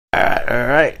All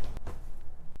right.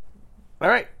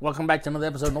 Welcome back to another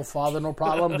episode. No father, no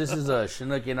problem. This is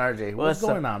Chinook and RJ. What's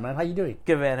going on, man? How you doing?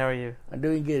 Good, man. How are you? I'm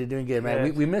doing good. Man.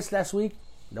 Good. We missed last week.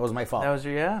 That was my fault. That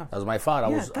was my fault.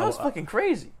 That was fucking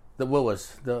crazy. What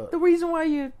was the reason why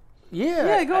you?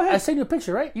 Yeah. Go ahead. I sent you a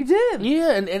picture, right? You did.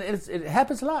 Yeah, and it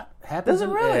happens a lot. Does it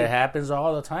really? It happens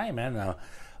all the time, man.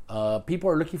 People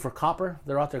are looking for copper.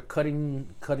 They're out there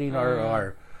cutting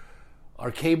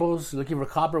our cables, looking for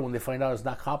copper. When they find out it's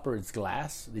not copper, it's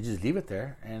glass. They just leave it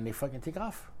there and they fucking take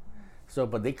off. So,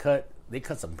 but they cut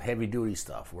some heavy duty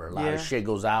stuff where a lot of shit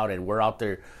goes out, and we're out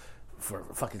there for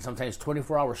fucking sometimes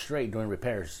 24 hours straight doing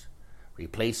repairs,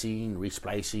 replacing,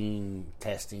 resplicing,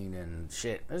 testing, and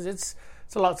shit. It's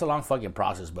a long fucking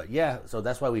process. But yeah, so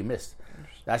that's why we missed.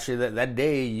 Actually, that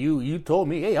day you told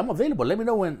me, hey, I'm available. Let me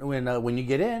know when you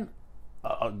get in.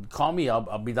 Call me.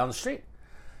 I'll be down the street.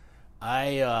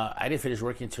 I didn't finish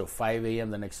working until 5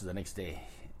 a.m. the next day.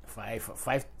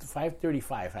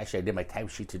 5:35. Actually, I did my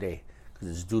timesheet today because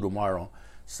it's due tomorrow.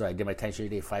 So I did my timesheet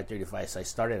today 5:35. So I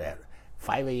started at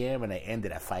 5 a.m. and I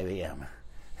ended at 5 a.m.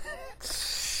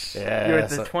 Yeah, you're at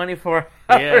the 24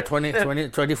 hours. Yeah,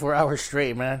 24 hours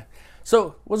straight, man.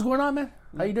 So what's going on, man?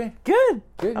 How you doing? Good.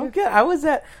 I'm good. I was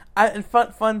at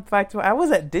fun fact. I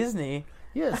was at Disney.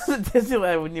 Yes. I was at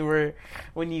Disneyland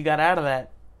when you got out of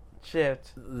that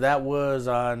shift. That was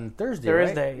on Thursday.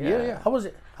 Right? Yeah. How was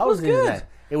it? It was good.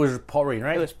 It was pouring,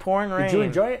 right? It was pouring rain. Did you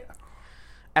enjoy it?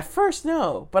 At first,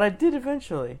 no, but I did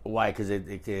eventually. Why? Because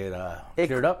it cleared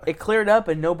up? It cleared up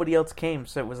and nobody else came,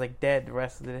 so it was like dead the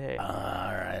rest of the day. All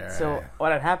right. So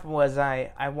what had happened was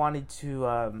I wanted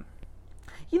to,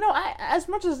 as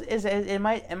much as it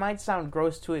might sound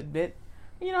gross to admit,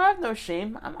 I have no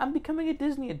shame. I'm becoming a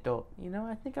Disney adult.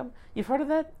 I think you've heard of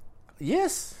that?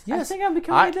 Yes. I think I'm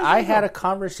becoming a Disney adult. I had a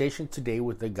conversation today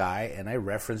with a guy, and I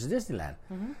referenced Disneyland.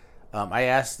 Mm-hmm. I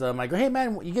asked him, I go, hey,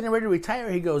 man, you getting ready to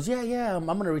retire? He goes, yeah, I'm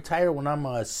going to retire when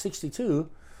I'm 62.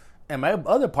 And my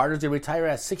other partners, they retire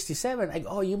at 67. I go,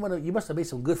 oh, you must have made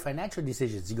some good financial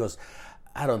decisions. He goes,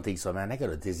 I don't think so, man. I go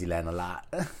to Disneyland a lot.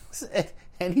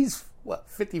 And he's,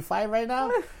 55 right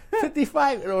now?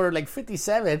 55 or like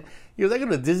 57. He goes, I go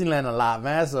to Disneyland a lot,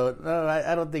 man. So, no,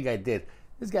 I don't think I did.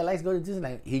 This guy likes going to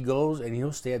Disneyland. He goes and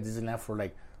he'll stay at Disneyland for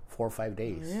like 4 or 5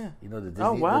 days. Yeah.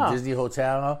 The Disney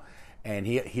hotel. And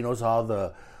he knows all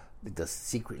the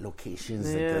secret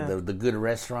locations, the good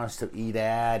restaurants to eat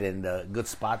at, and the good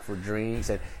spot for drinks.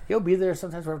 And he'll be there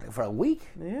sometimes for a week.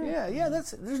 Yeah.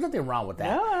 There's nothing wrong with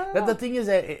that. No. The thing is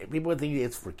that people think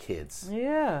it's for kids.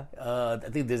 Yeah. I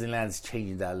think Disneyland's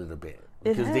changing that a little bit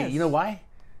because you know why?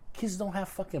 Kids don't have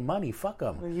fucking money. Fuck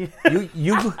them. Yeah.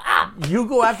 You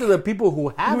go after the people who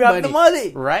have the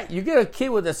money, right? You get a kid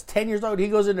that's 10 years old. He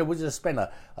goes in there, we just spend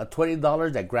a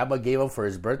 $20 that Grandma gave him for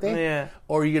his birthday. Yeah.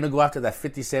 Or you're gonna go after that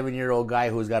 57-year-old guy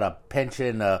who's got a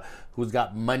pension, who's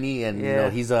got money,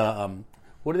 and he's a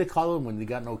what do they call him when they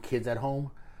got no kids at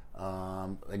home?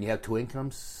 And you have two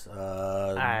incomes.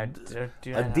 A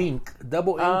dink,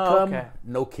 double income,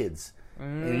 no kids.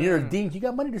 And you're a dink, you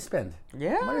got money to spend.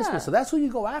 Yeah. Money to spend. So that's who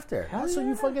you go after. That's who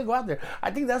you fucking go after.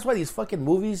 I think that's why these fucking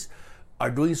movies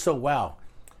are doing so well.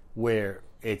 Where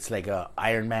it's like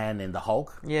Iron Man and the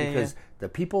Hulk. Because the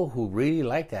people who really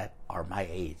like that are my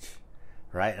age.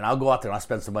 Right? And I'll go out there and I'll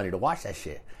spend some money to watch that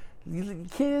shit.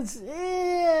 Kids,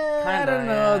 I don't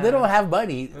know. They don't have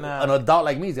money. No. An adult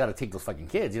like me's got to take those fucking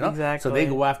kids, Exactly. So they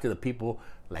go after the people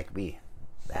like me.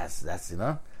 That's that's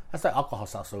why alcohol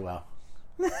sounds so well.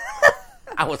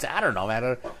 I don't know,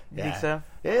 man. You think so?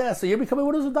 Yeah, so you're becoming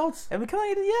one of those adults? I'm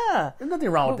becoming, yeah. There's nothing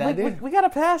wrong with that, dude. We got a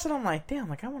pass, and I'm like, damn,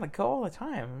 I want to go all the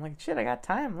time. I'm like, shit, I got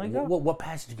time. Let go. What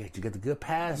pass did you get? You get the good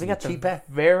pass? We got the cheap pass?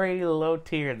 very low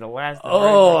tier, the last.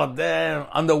 Oh, damn.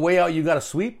 On the way out, you got to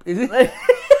sweep? Is it?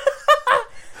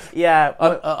 Yeah.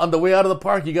 On the way out of the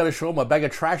park, you got to show them a bag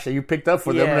of trash that you picked up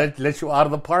for them to let you out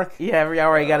of the park? Yeah, every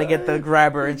hour you got to get the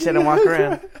grabber and shit and walk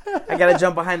around. I got to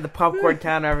jump behind the popcorn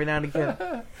counter every now and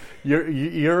again.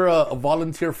 You're a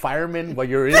volunteer fireman while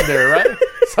you're in there, right?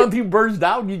 Something burns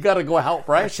down, you got to go help,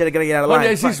 right? Shit, I got to get out of line.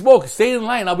 I see smoke. Stay in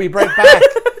line. I'll be right back.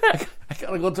 I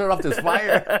got to go turn off this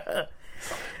fire.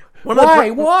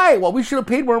 Why? Well, we should have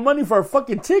paid more money for our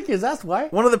fucking tickets. That's why.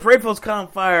 One of the parade floats caught on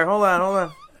fire. Hold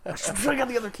on. I got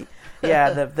the other key.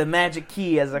 Yeah, the magic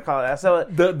key, as I call it. So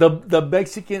the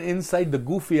Mexican inside the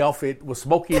Goofy outfit was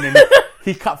smoking and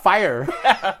he caught fire.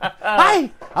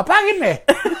 Hi, apáguenme.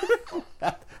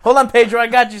 Hold on, Pedro, I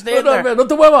got you. Stay there. No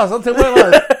te muevas.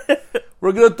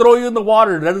 We're gonna throw you in the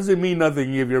water. That doesn't mean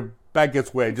nothing if your back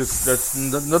gets wet. Just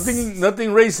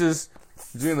nothing racist.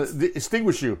 It's gonna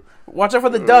extinguish you. Watch out for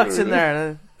the ducks in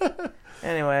there.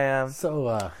 Anyway, go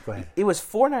ahead. It was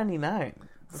 $4.99.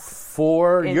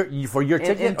 For your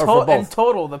ticket or for both? In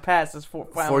total, the pass is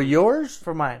for yours?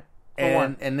 For mine.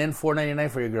 And then $4.99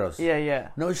 for your girls. Yeah.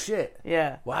 No shit.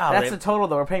 Yeah. Wow. That's the total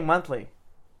though. We're paying monthly.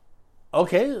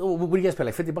 Okay. What do you guys pay?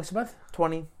 Like $50 a month?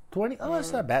 20. 20? Oh,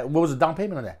 that's not bad. What was the down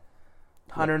payment on that?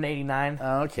 189.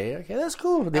 Okay, that's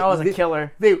cool. That was a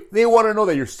killer. They want to know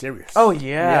that you're serious. Oh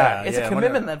yeah, it's a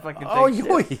commitment that fucking thing. Oh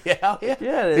yeah.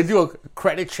 They do a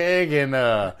credit check and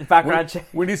background check.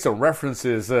 We need some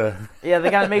references. Yeah, they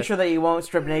gotta make sure that you won't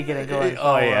strip naked and go.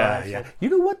 Oh yeah. You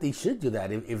know what? They should do that.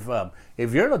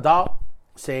 If you're an adult,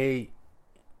 say,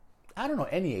 I don't know,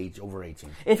 any age over 18.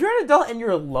 If you're an adult and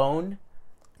you're alone,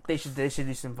 they should do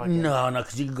some fucking... No,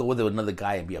 because you can go with another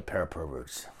guy and be a pair of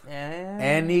perverts. Yeah.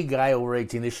 Any guy over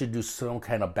 18, they should do some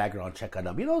kind of background check on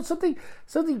them. You know, something,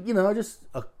 just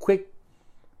a quick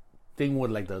thing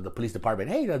with like the police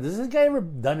department. Hey, does this guy ever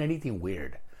done anything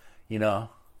weird? You know,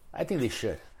 I think they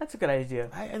should. That's a good idea.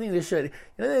 I think they should.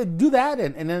 They do that,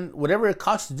 and then whatever it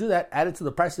costs to do that, add it to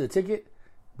the price of the ticket.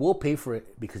 We'll pay for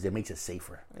it because it makes it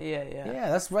safer. Yeah.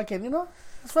 Yeah, that's fucking,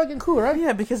 that's fucking cool, right?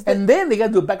 Yeah, because... And then they got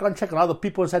to do a background check on all the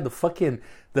people inside the fucking,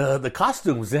 the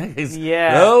costumes.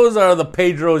 Yeah. Those are the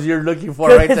Pedros you're looking for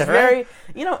right there, right?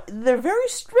 They're very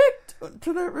strict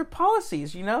to their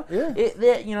policies, Yeah.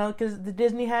 Because the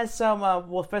Disney has some,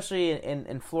 especially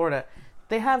in Florida,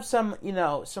 they have some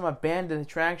abandoned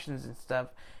attractions and stuff.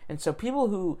 And so people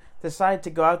who decide to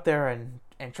go out there and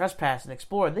trespass and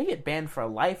explore, they get banned for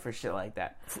life or shit like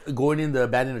that. Going in the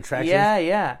abandoned attractions?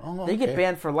 Yeah. Oh, they get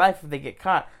banned for life if they get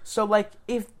caught. So, like,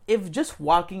 if just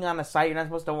walking on a site you're not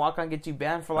supposed to walk on gets you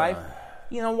banned for life,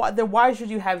 why should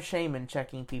you have shame in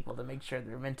checking people to make sure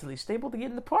they're mentally stable to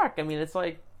get in the park? I mean, it's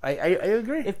like... I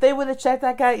agree. If they would have checked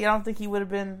that guy, you don't think he would have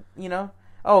been,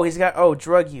 he's got,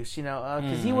 drug use,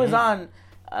 because he was on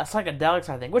psychedelics,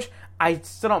 I think, which I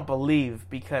still don't believe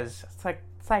because it's like,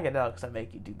 psychedelics that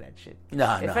make you do that shit.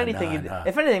 If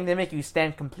anything, they make you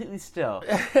stand completely still,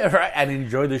 right, and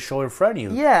enjoy the show in front of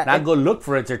you. Yeah, not go look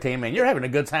for entertainment. You're having a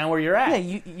good time where you're at.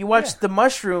 Yeah, you watch the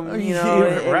mushroom,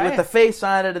 right, with the face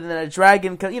on it, and then a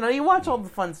dragon. You watch all the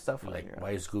fun stuff. Like,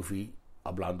 why is Goofy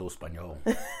hablando español?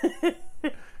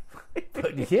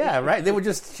 But yeah, right. They would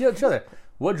just chill there.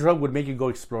 What drug would make you go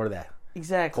explore that?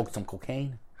 Exactly. Some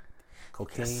cocaine.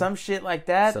 Some shit like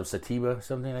that. Some sativa,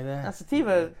 something like that.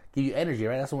 Sativa give you energy,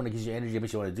 right? That's the one that gives you energy,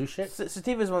 makes you want to do shit.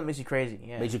 Sativa is the one that makes you crazy.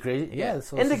 Yeah. Makes you crazy. Yeah.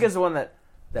 Indica's the one that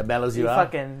mellows you out.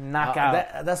 Fucking knock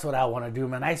out. That's what I want to do,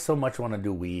 man. I so much want to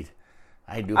do weed.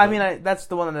 I do. That's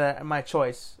the one that my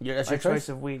choice. Yeah, that's my your choice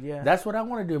of weed. Yeah. That's what I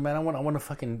want to do, man. I want to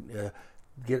fucking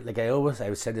get, like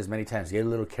I've said this many times. Get a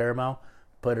little caramel,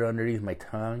 put it underneath my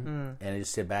tongue, and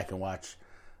just sit back and watch.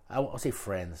 I'll say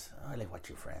Friends. I like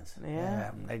watching Friends.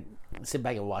 Yeah. I sit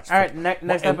back and watch. All right,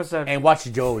 next episode. And watch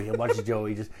Joey.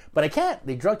 But I can't.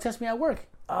 They drug test me at work.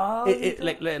 Oh. If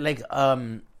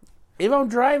I'm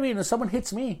driving and someone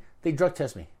hits me, they drug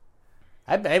test me.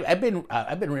 I've been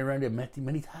rear-ended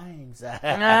many times.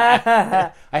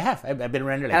 I have. I've been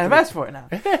rear-ended. I've asked for it now.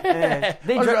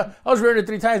 I was rear-ended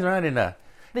 3 times, man.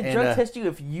 They drug test you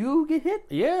if you get hit?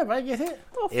 Yeah, if I get hit.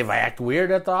 If I act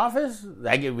weird at the office,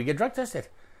 we get drug tested.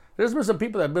 There's been some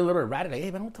people that have been a little erratic, like,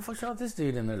 hey, man, what the fuck's wrong with this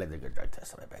dude? And they're like, they get drug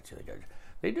tested. I bet you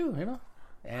they do,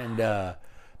 And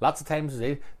lots of times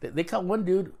they caught one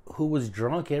dude who was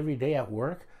drunk every day at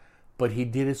work, but he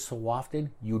did it so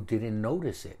often you didn't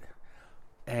notice it.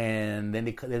 And then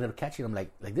they ended up catching him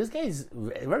like this guy's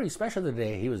very special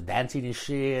today. He was dancing and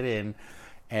shit,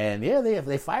 and yeah,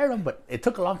 they fired him, but it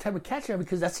took a long time to catch him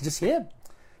because that's just him.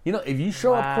 If you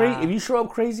show up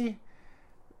crazy,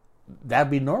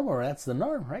 that'd be normal. That's the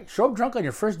norm, right? Show up drunk on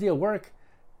your first day of work,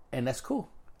 and that's cool.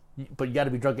 But you got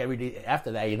to be drunk every day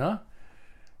after that, You're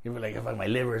like, if my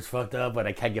liver is fucked up, but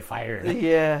I can't get fired.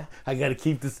 Yeah, I got to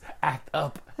keep this act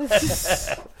up.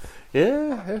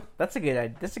 Yeah, that's a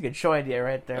good show idea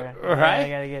right there. Right? I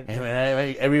gotta get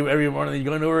every morning you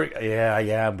going to work.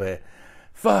 Yeah, but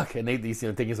fuck, and they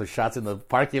taking some shots in the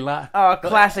parking lot. Oh,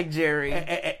 classic Jerry.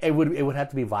 It would have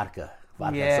to be vodka.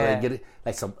 Yeah. So they get it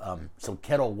like some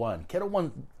Kettle One. Kettle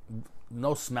One,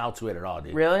 no smell to it at all,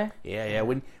 dude. Really? Yeah.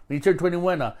 When you turn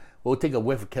 21, we'll take a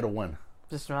whiff of Kettle One.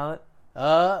 Just smell it.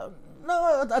 No,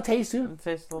 I'll taste it.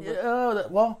 Taste a little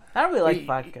bit. Well, I don't really like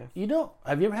vodka.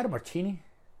 Have you ever had a martini?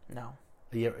 No.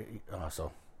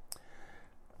 So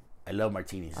I love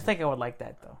martinis. I think I would like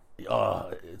that though.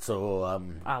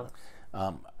 Olives.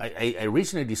 I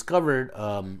recently discovered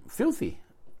Filthy.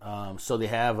 So they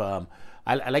have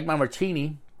I like my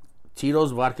martini,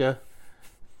 Tito's vodka,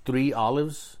 3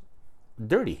 olives,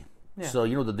 dirty. Yeah. So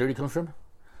the dirty comes from.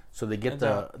 So they get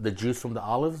the juice from the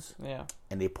olives,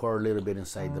 and they pour a little bit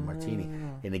inside the martini,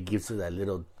 and it gives it that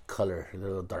little color, a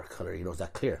little dark color. It's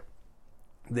not clear.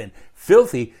 Then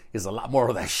filthy is a lot more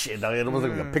of that shit. It almost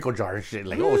like a pickle jar and shit.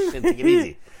 Like, oh shit, take it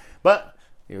easy. But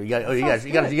you got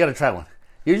to try one.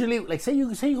 Usually, like say you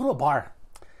go to a bar,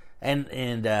 and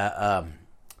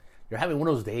you're having one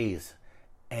of those days,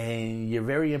 and you're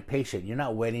very impatient. You're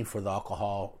not waiting for the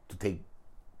alcohol to take,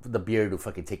 for the beer to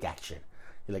fucking take action.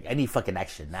 You're like, I need fucking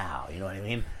action now. You know what I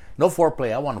mean? No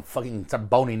foreplay. I want to fucking start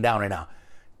boning down right now.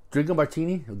 Drink a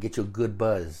martini, it'll get you a good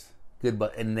buzz.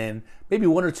 And then maybe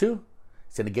one or two.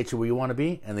 It's going to get you where you want to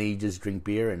be, and then you just drink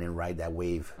beer and then ride that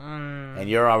wave. And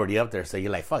you're already up there, so you're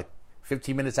like, fuck,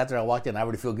 15 minutes after I walked in, I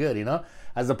already feel good, you know?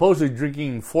 As opposed to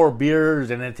drinking 4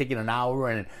 beers and then taking an hour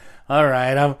and, all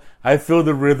right, I feel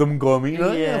the rhythm going. You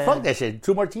know, yeah, fuck that shit.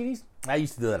 2 martinis? I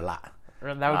used to do that a lot.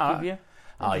 That would keep you?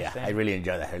 Oh, yeah, I really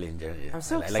enjoy that. I'm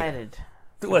so excited.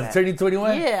 What, turning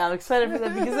 21? Yeah, I'm excited for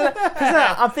that because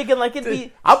I'm thinking like it'd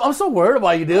be... I'm so worried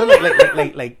about you,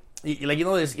 dude. Like you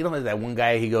know that one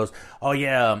guy, he goes, oh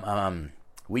yeah,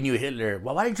 we knew Hitler.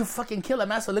 Well, why did you fucking kill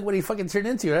him, asshole? Look what he fucking turned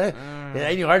into, right? Yeah,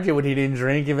 I knew RJ when he didn't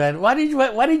drink, man. Why did you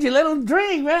let him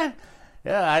drink, man?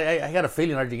 Yeah, I got a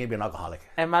feeling RJ gonna be an alcoholic.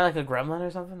 Am I like a gremlin or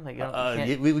something? Like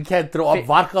we can't throw up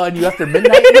vodka on you after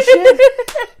midnight and shit.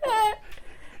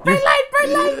 Bright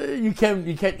light. You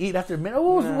can't eat after midnight.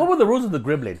 What were the rules of the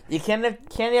Gremlin? You can't have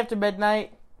candy after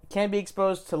midnight. Can't be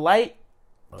exposed to light.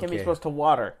 Can't be exposed to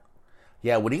water.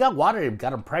 Yeah, when he got water, it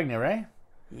got him pregnant, right?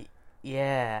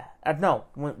 Yeah. No,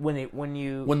 when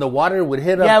the water would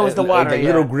hit him, it was the water. The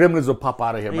little gremlins would pop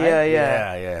out of him, right?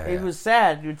 Yeah. It was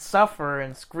sad. You'd suffer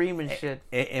and scream and shit.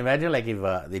 Imagine like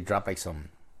if they drop like some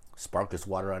sparkless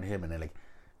water on him, and then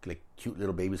like cute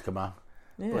little babies come out.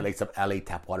 Yeah. Or like some LA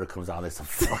tap water comes out, there's some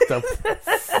fucked up.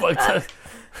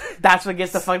 That's what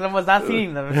gets the fucked up, was not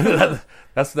feeding them.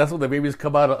 that's when the babies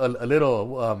come out a little.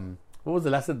 What was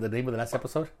the name of the last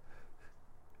episode?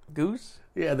 Goose?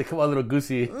 Yeah, they come out a little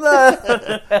goosey.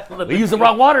 We use the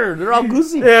wrong water. They're all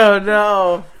goosey. Oh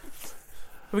no.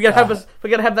 We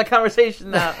gotta have that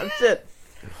conversation now. That's it.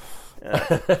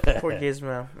 Poor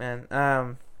Gizmo,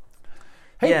 man.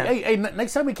 Hey,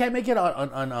 next time we can't make it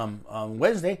on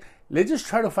Wednesday, let's just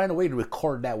try to find a way to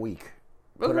record that week.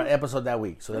 Put an episode that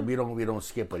week so that we don't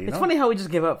skip it. It's funny how we just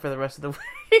give up for the rest of the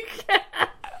week.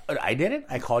 I didn't.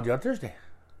 I called you on Thursday.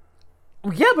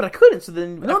 Yeah, but I couldn't. So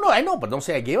then no, I know, but don't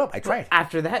say I gave up. I tried.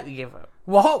 After that, we gave up.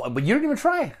 Well, but you didn't even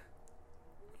try.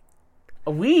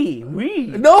 We.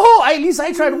 No, at least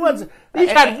I tried once. You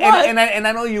tried once, and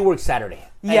I know you work Saturday.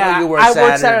 Yeah, I work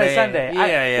Saturday, Sunday.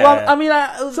 Yeah. Well, I mean,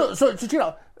 so you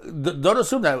know, don't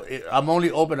assume that I'm only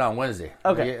open on Wednesday.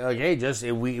 Okay. Just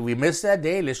if we miss that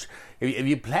day, if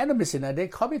you plan on missing that day,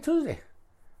 call me Tuesday.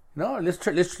 No, let's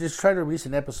try to release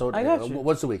an episode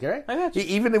once a week, all right? I got you.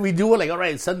 Even if we do it like, all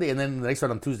right, Sunday, and then the next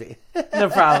one on Tuesday. No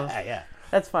problem. Yeah.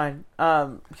 That's fine.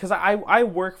 Because I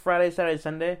work Friday, Saturday,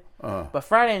 Sunday. But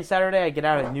Friday and Saturday I get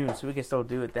out at noon, so we can still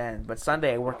do it then. But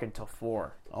Sunday I work until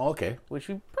 4. Oh, okay. Which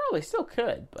we probably still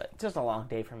could, but it's just a long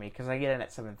day for me because I get in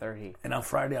at 7:30. And on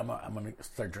Friday I'm gonna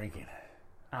start drinking.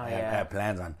 I have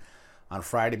plans on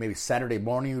Friday. Maybe Saturday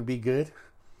morning would be good.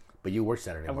 But you work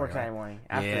Saturday morning. I work Saturday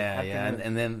morning.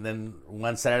 And then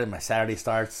one Saturday, my Saturday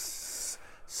starts.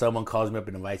 Someone calls me up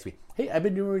and invites me. Hey, I've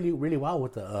been doing really, really well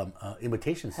with the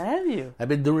invitations. Have you? I've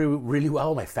been doing really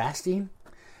well with my fasting.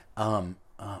 My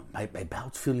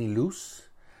belt's feeling loose,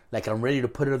 like I'm ready to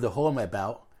put it in the hole in my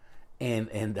belt, and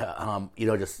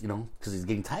because it's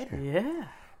getting tighter. Yeah.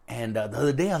 And the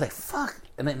other day I was like, fuck,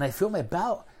 and I feel my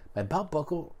belt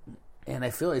buckle, and I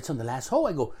feel it's on the last hole.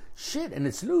 I go, shit, and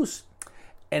it's loose.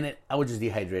 And I was just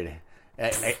dehydrated.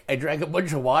 I drank a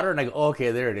bunch of water, and I go, oh,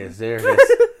 okay, there it is. There it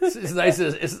is. It's nice.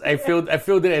 I feel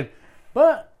it.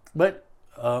 But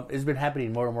it's been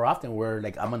happening more and more often where,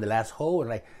 like, I'm on the last hole, and,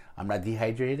 like, I'm not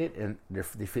dehydrated, and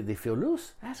they feel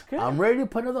loose. That's good. I'm ready to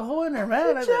put another hole in there,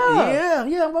 man. Good job. Yeah.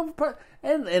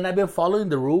 And I've been following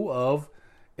the rule of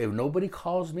if nobody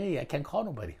calls me, I can't call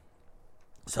nobody.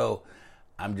 So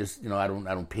I'm just, I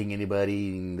don't ping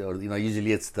anybody. Or,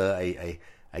 usually it's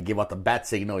I give out the bat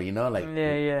signal, like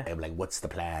I'm like, what's the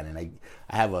plan? And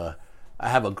I have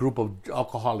a group of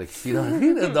alcoholics,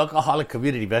 the alcoholic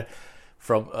community, man,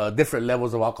 from different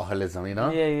levels of alcoholism,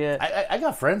 Yeah. I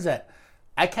got friends that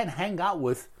I can't hang out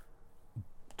with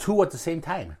 2 at the same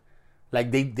time.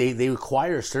 Like they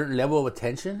require a certain level of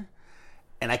attention,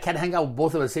 and I can't hang out with both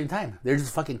of them at the same time. They're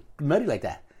just fucking nutty like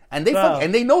that. And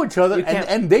they know each other,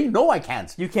 and they know I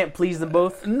can't. You can't please them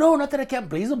both? No, not that I can't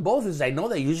please them both. Is I know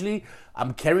that usually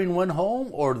I'm carrying one home,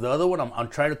 or the other one I'm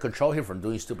trying to control him from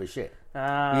doing stupid shit. So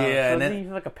then you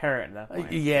feel like a parent at that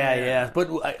point. Yeah. But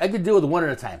I could deal with one at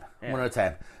a time. Yeah. One at a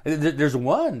time. There's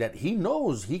one that he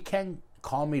knows he can't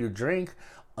call me to drink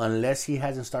unless he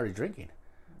hasn't started drinking.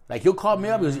 Like, he'll call me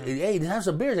up. He goes, hey, have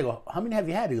some beers. I go, how many have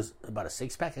you had? He goes, about a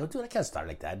 6-pack. I go, dude, I can't start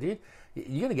like that, dude.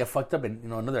 You're going to get fucked up in,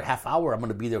 another half hour. I'm going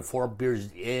to be there 4 beers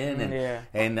in.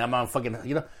 And I'm on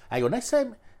fucking, I go, next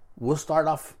time, we'll start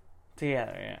off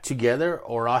together,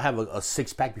 or I'll have a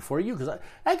 6-pack before you, because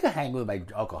I can hang with my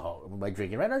alcohol, with my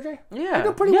drinking, right, RJ? Yeah. You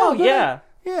do pretty well, yeah.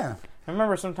 Yeah. I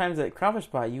remember sometimes at Crawfish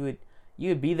Spot, you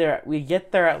would be there, we'd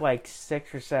get there at like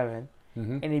 6 or 7,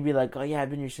 and he'd be like, oh yeah, I've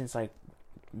been here since like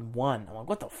 1. I'm like,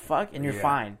 what the fuck? And you're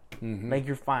fine. Like,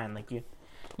 you're fine. Like, you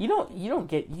don't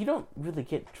really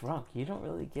get drunk. You don't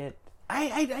really get.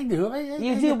 I do.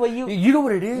 You do, but you know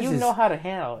what it is. You know how to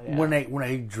handle it. Yeah. When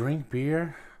I drink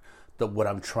beer, what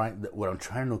I'm trying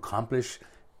to accomplish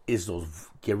is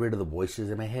get rid of the voices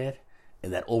in my head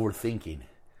and that overthinking,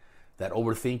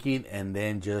 and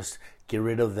then just get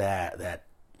rid of that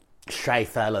shy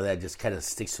fella that just kind of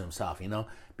sticks to himself.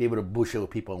 Be able to bullshit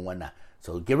with people and whatnot.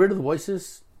 So get rid of the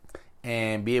voices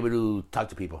and be able to talk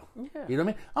to people. Yeah. You know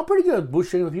what I mean? I'm pretty good at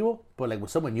bullshitting with people, but like when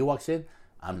someone new walks in,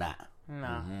 I'm not.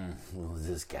 No. Who's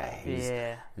this guy?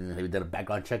 We did a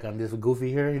background check on this goofy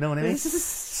here. You know what I mean?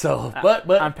 So, but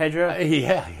I'm Pedro.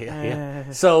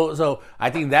 Yeah. So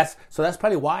I think that's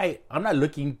probably why I'm not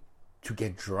looking to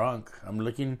get drunk. I'm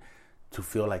looking to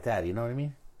feel like that. You know what I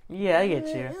mean? Yeah, I get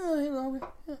you. You know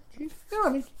what I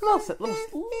mean? A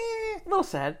little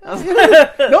sad.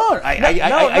 No,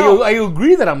 I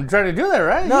agree that I'm trying to do that,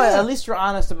 right? No, at least you're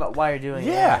honest about why you're doing it.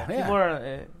 Yeah. People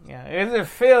are, it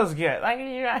feels good. Like,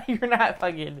 you're not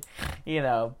fucking, being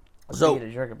a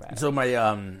jerk about it. So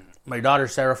my daughter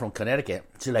Sarah from Connecticut,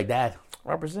 she's like, Dad,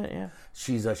 represent, yeah.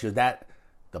 She was Dad,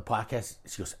 the podcast.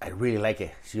 She goes, I really like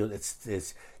it. She goes,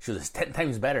 it's 10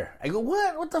 times better. I go,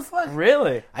 what? What the fuck?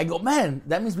 Really? I go, man,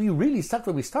 that means we really sucked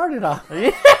when we started off.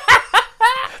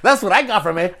 That's what I got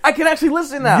from it. I can actually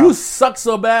listen now. You suck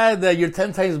so bad that you're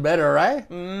 10 times better, right?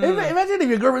 Imagine if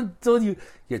your girlfriend told you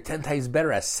you're 10 times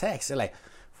better at sex. They're like,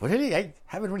 really? I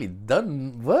haven't really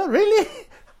done, what? Really?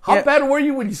 How bad were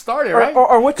you when you started, right?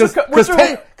 Or what's your...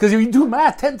 Because if you do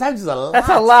math, 10 times is a lot. That's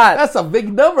a lot. That's a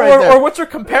big number right there. Or what's your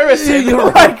comparison?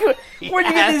 Where'd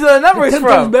you get these other numbers 10 from?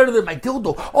 10 times better than my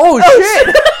dildo. Oh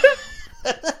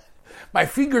shit! My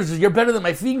fingers, you're better than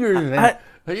my fingers.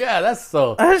 Yeah, that's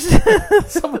so.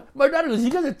 So my daughter goes,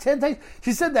 you guys are 10 times...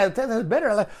 She said that 10 times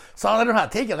better. Like, so I don't know how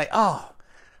to take it. Like, wow,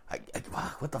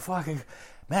 what the fuck? Man,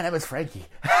 that was Frankie.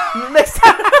 Next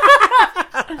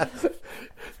time.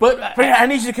 But I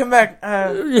need you to come back.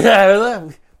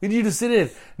 We need you to sit in.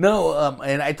 No,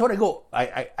 and I told her,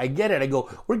 I get it. I go,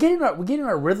 we're getting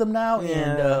our rhythm now,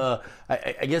 and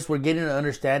I guess we're getting an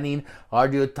understanding.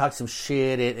 Argue, talk some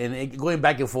shit, and going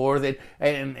back and forth,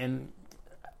 and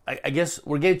I guess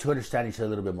we're getting to understand each other a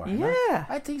little bit more. Yeah, no?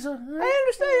 I think so. I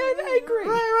understand. I agree.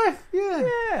 Right.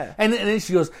 Yeah. And then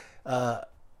she goes,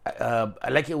 I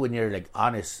like it when you're like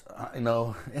honest, And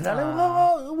I'm like,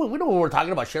 well, we know what we're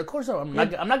talking about. Shit, of course, I'm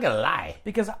not gonna lie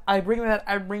because I bring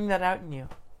that out in you.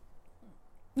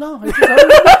 No, it's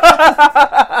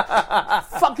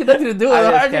fucking nothing to do with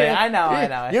it. I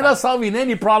know. You're not solving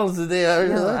any problems today.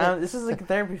 This is like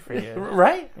therapy for you,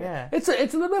 right? Yeah, it's a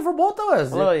little bit for both of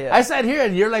us. Well, yeah. I sat here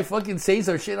and you're like fucking saying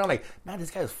some shit. I'm like, man, this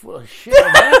guy's full of shit.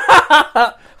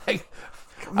 Man.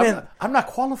 Man, I'm not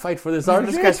qualified for this.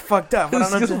 This guy's fucked up.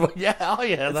 Yeah.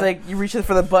 It's like you reach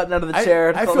for the button under the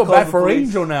chair. I feel bad for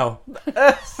Angel now.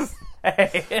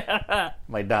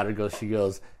 My daughter she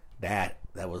goes, Dad,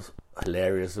 that was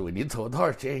hilarious when you told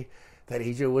RJ that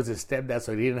Angel was his stepdad,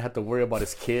 so he didn't have to worry about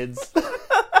his kids.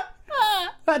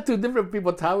 I had 2 different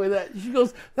people tell me that. She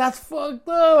goes, that's fucked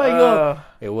up. I go,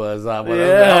 it was. That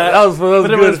was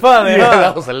good. It was funny. Yeah,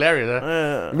 that was hilarious.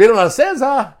 Huh? Made a lot of sense,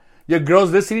 huh? Your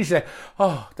girl's listening. She's like,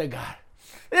 oh, thank God.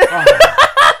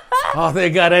 Oh,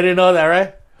 thank God. I didn't know that,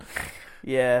 right?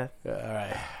 Yeah. All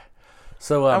right.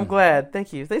 So I'm glad.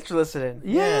 Thank you. Thanks for listening.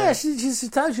 Yeah. She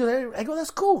tells you that. I go,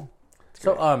 that's cool.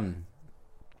 So,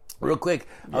 real quick,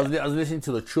 I was listening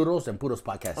to the Churros and Puros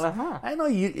podcast. Uh-huh. I know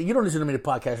you don't listen to many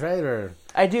podcasts, right? Or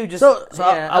I do. Just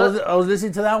I was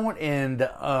listening to that one, and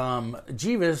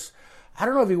Jeeves, I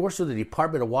don't know if he works with the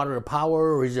Department of Water and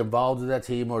Power or he's involved with that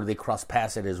team or they cross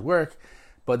paths at his work,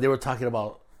 but they were talking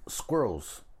about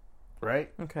squirrels, right?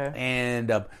 Okay.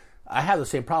 And I have the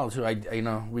same problem too.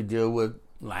 We deal with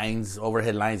lines,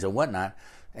 overhead lines, and whatnot,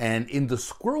 and in the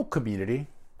squirrel community.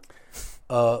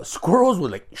 Squirrels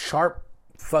with like sharp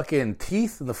fucking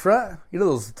teeth in the front. You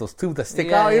know those teeth that stick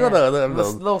out. You know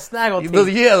those little snaggle teeth. The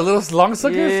little long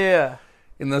suckers. Yeah.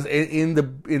 In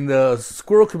the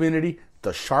squirrel community,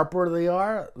 the sharper they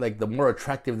are, like the more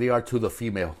attractive they are to the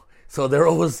female. So they're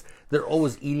always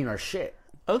eating our shit.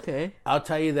 Okay. I'll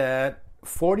tell you that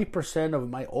 40% of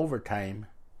my overtime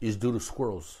is due to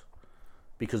squirrels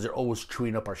because they're always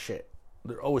chewing up our shit.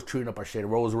 We're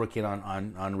always working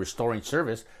on restoring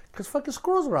service because fucking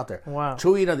squirrels are out there. Wow.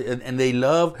 Chewing and they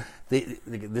love.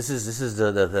 This is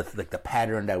the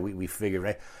pattern that we figured,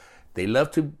 right? They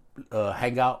love to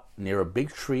hang out near a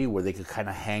big tree where they could kind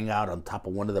of hang out on top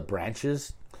of one of the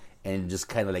branches and just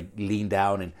kind of like lean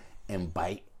down and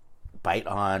bite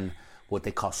on what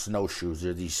they call snowshoes.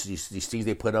 They're these things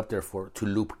they put up there to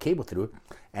loop cable through,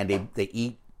 and they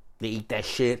eat that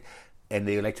shit, and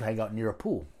they like to hang out near a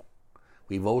pool.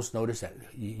 We've always noticed that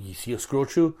you see a squirrel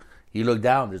chew, you look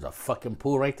down, there's a fucking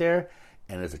pool right there,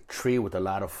 and there's a tree with a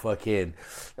lot of fucking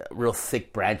real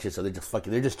thick branches, so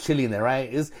they're just chilling there,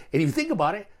 right? And if you think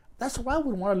about it, that's where I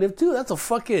would want to live too. That's a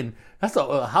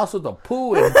house with a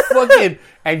pool and fucking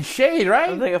and shade,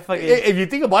 right? Like a fucking, if you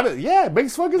think about it, yeah, it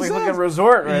makes fucking sense. Like a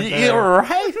resort, right there. Yeah,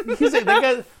 right. He's like,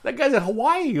 that guy's in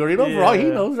Hawaii, or for all he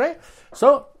knows, right?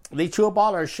 So they chew up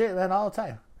all our shit, man, all the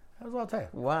time. That was all the time.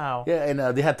 Wow. Yeah,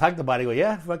 and they had talked about it. Go,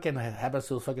 yeah, fucking happens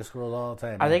to those fucking squirrels all the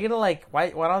time. Are they gonna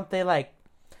why don't they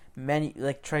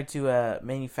try to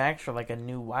manufacture like a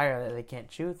new wire that they can't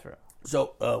chew through?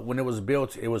 So when it was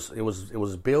built, it was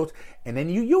built, and then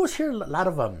you always hear a lot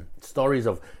of stories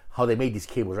of how they made these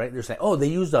cables, right? They're saying, oh, they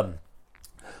used the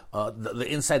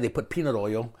inside they put peanut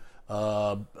oil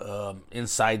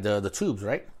inside the tubes,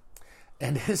 right?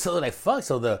 And so they're like, fuck,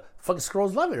 so the fucking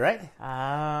squirrels love it, right?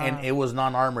 And it was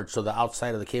non-armored, so the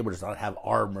outside of the cable does not have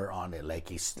armor on it, like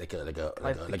a casing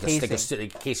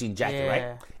jacket,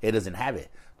 right? It doesn't have it,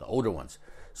 the older ones.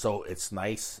 So it's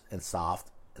nice and soft.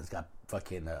 It's got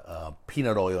fucking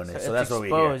peanut oil in it, so that's what we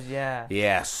hear.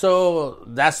 Yeah. So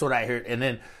that's what I heard, and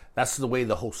then that's the way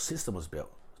the whole system was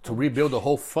built. To rebuild the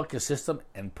whole fucking system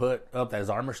and put up that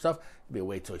armor stuff would be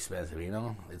way too expensive.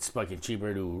 It's fucking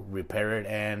cheaper to repair it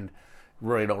and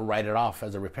write it off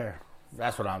as a repair.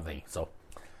 That's what I'm thinking. So,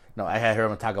 no, I had heard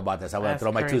him talk about this. I want to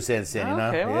throw my 2 cents in.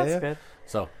 Okay, well, that's good.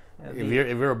 So. If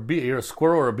you're a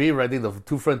squirrel or a beaver, I think the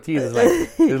 2 front teeth is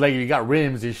like you got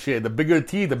rims and shit. The bigger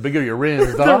teeth, the bigger your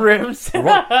rims. The rims.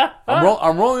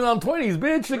 I'm rolling on 20s,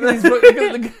 bitch. Look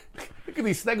at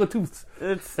these snaggletooths.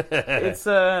 It's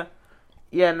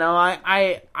yeah. No,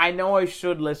 I know I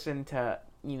should listen to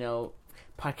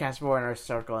podcasts more in our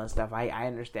circle and stuff. I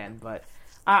understand, but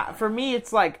for me,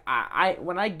 it's like I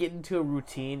when I get into a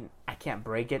routine, I can't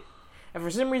break it, and for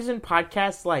some reason,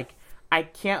 podcasts I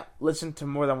can't listen to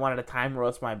more than one at a time, or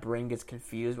else my brain gets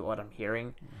confused with what I'm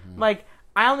hearing.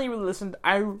 Mm-hmm.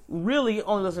 I really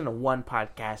only listen to one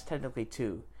podcast, technically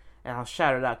 2, and I'll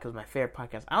shout it out because my favorite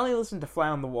podcast. I only listen to Fly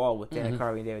on the Wall with Dana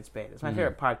Carvey and David Spade. It's my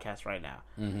favorite podcast right now.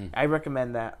 Mm-hmm. I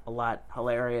recommend that a lot.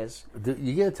 Hilarious.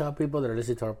 You gotta tell people that are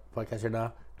listening to our podcast right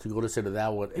now to go listen to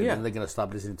that one, and then they're gonna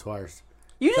stop listening to ours.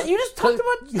 You just talked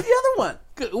about the other one.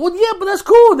 Well, yeah, but that's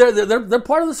cool. They're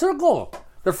part of the circle.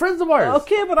 They're friends of ours.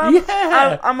 Okay, but I'm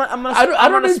aspiring.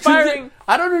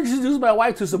 I don't introduce my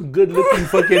wife to some good-looking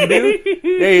fucking dude.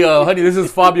 Hey, honey, this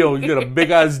is Fabio. You got a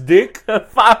big-ass dick.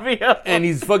 Fabio. And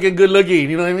he's fucking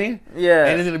good-looking. You know what I mean? Yeah.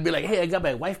 And it's going to be like, hey, I got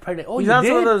my wife pregnant. Oh, he's you on did?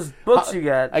 Some of those books you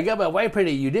got. I got my wife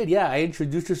pregnant. You did? Yeah, I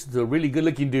introduced her to a really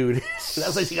good-looking dude.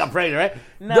 That's why she got pregnant, right?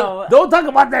 No. Don't talk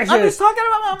about that shit. I'm just talking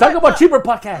about Talk about cheaper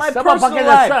podcasts. My personal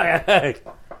life.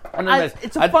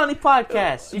 It's a funny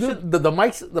podcast. You should,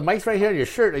 the mic's right here in your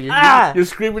shirt, and you're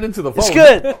screaming into the phone. It's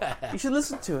good. You should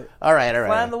listen to it. All right.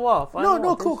 Fly on the Wall.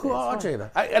 Cool. I'll check it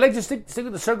out. I like to stick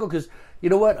with the circle because you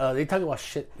know what? They talk about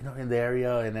shit, in the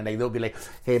area, and then they'll be like,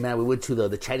 "Hey man, we went to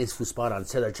the Chinese food spot on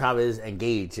Cesar Chavez and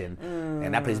Gage, and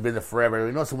that place has been there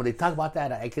forever." So when they talk about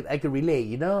that, I could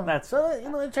relate. That's so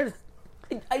they try to.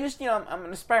 I just, I'm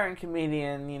an aspiring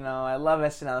comedian, I love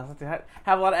SNL. I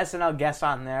have a lot of SNL guests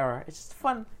on there. It's just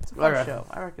fun. It's a fun show.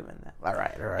 I recommend that. All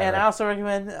right. And I also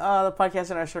recommend the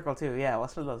podcast in our circle, too. Yeah,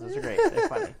 listen to those. Those are great. They're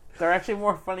funny. They're actually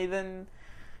more funny than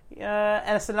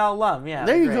an SNL alum. Yeah,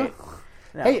 there you go.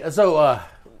 No. Hey, so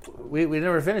we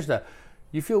never finished that.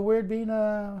 You feel weird being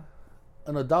an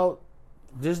adult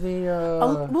Disney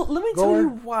well, let me tell you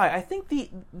why. I think the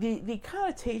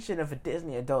connotation of a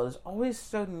Disney adult is always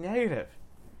so negative.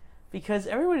 Because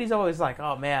everybody's always like,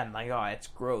 oh man, it's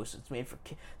gross. It's made for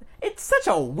kids. It's such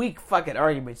a weak fucking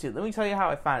argument too. Let me tell you how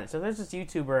I found it. So there's this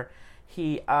YouTuber.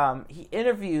 He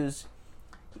interviews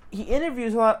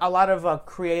a lot of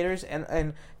creators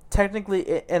and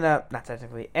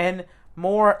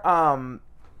more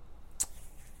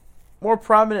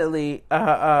prominently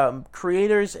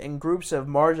creators and groups of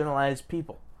marginalized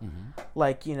people. Mm-hmm.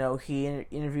 Like he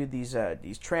interviewed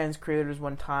these trans creators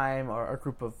one time, or a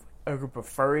group of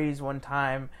furries one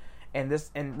time, and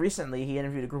recently he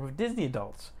interviewed a group of Disney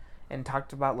adults, and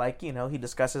talked about, like, you know, he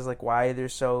discusses, like, why they're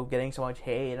getting so much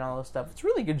hate and all this stuff. It's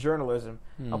really good journalism.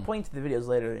 I'll point to the videos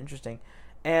later. They're interesting.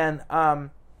 And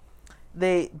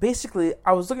they basically,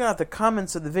 I was looking at the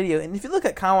comments of the video, and if you look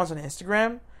at comments on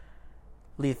Instagram,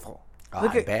 lethal.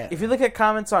 If you look at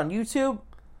comments on YouTube,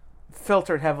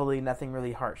 filtered heavily, nothing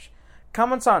really harsh.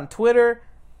 Comments on Twitter,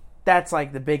 that's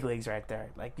like the big leagues right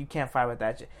there. Like, you can't fight with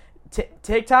that shit.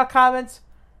 TikTok comments,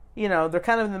 you know, they're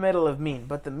kind of in the middle of mean,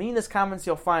 but the meanest comments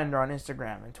you'll find are on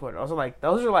Instagram and Twitter.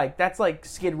 That's like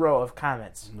Skid Row of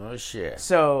comments. No shit.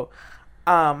 So,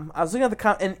 I was looking at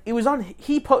the and it was on.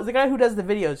 The guy who does the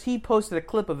videos. He posted a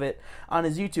clip of it on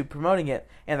his YouTube promoting it,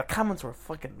 and the comments were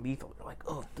fucking lethal. They're like,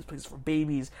 "Oh, this place is for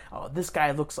babies. Oh, this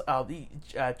guy looks.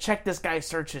 Check this guy's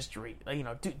search history. Like, you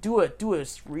know, do a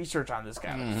research on this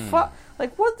guy. Fuck.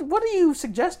 Like, what are you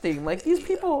suggesting? Like, these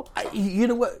people. You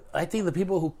know what? I think the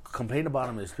people who complain about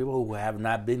them is people who have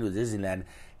not been to Disneyland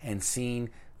and seen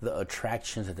the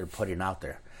attractions that they're putting out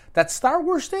there. That Star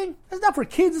Wars thing, that's not for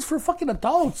kids, it's for fucking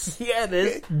adults. Yeah, it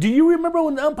is. Do you remember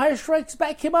when The Empire Strikes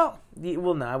Back came out?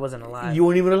 Well, no, I wasn't alive. You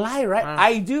weren't even alive, right?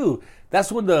 I do.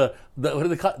 That's when the what do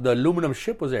they call it? The aluminum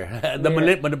ship was there. The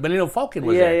Millennium Falcon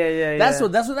was there. Yeah. That's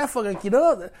what that fucking, you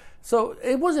know. So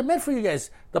it wasn't meant for you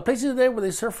guys. The places there where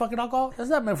they serve fucking alcohol, that's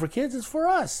not meant for kids, it's for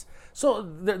us. So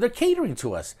they're catering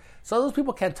to us. So those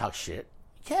people can't talk shit.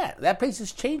 Yeah, that place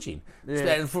is changing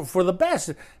for the best.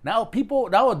 Now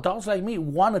adults like me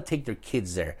want to take their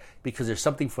kids there because there's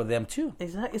something for them too.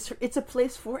 Exactly, it's a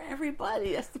place for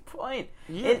everybody. That's the point.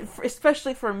 Yeah.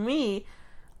 Especially for me,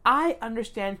 I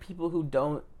understand people who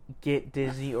don't get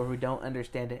Disney or who don't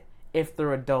understand it. If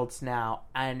they're adults now,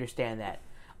 I understand that.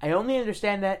 I only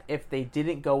understand that if they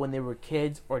didn't go when they were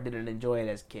kids or didn't enjoy it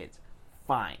as kids.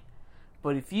 Fine,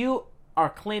 but if you are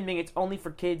claiming it's only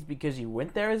for kids because you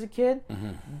went there as a kid,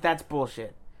 that's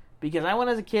bullshit. Because I went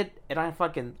as a kid, and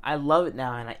I love it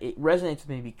now, and it resonates with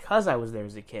me because I was there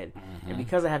as a kid, and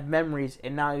because I have memories,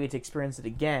 and now I get to experience it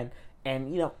again.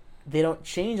 And, you know, they don't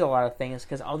change a lot of things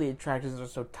because all the attractions are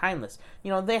so timeless.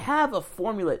 You know, they have a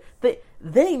formula.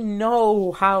 They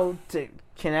know how to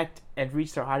connect and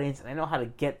reach their audience, and they know how to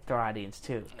get their audience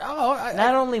too.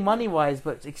 Not only money-wise,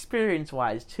 but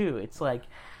experience-wise too. It's like,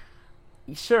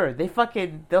 sure,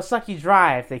 they'll suck you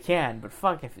dry if they can, but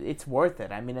fuck, if it's worth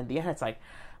it. I mean, in the end, it's like,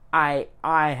 I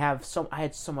had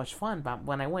so much fun. But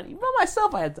when I went, even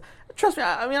myself, trust me.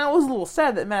 I mean, I was a little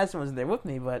sad that Madison wasn't there with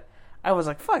me, but I was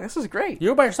like, fuck, this is great. You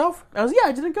were by yourself? I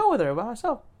didn't go with her, by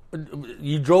myself.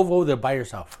 You drove over there by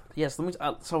yourself? Yes.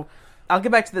 So I'll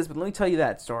get back to this, but let me tell you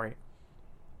that story.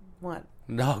 What?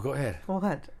 No, go ahead.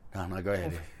 What? No, go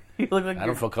ahead. You look like I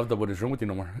don't feel comfortable in this room with you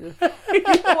no more.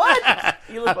 What?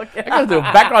 You look like I gotta do a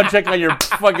background check on your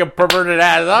fucking perverted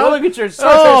ass. Huh? Go look at your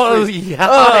search history.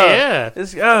 Yeah.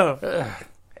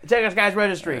 Check this guy's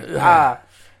registry.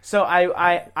 So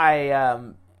I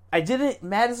didn't.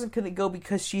 Madison couldn't go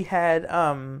because she had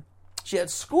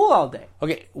school all day.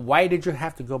 Okay, why did you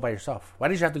have to go by yourself? Why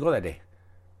did you have to go that day?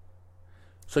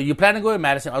 So you plan to go to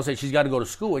Madison. I'll say she's got to go to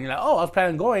school, and you're like, oh, I was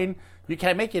planning on going. You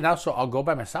can't make it now, so I'll go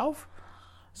by myself.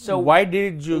 So why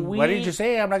did you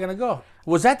say I'm not gonna go?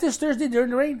 Was that this Thursday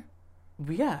during the rain?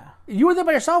 Yeah. You were there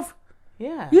by yourself?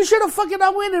 Yeah. You should have fucking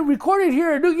not went and recorded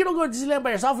here. Dude, you don't go to Disneyland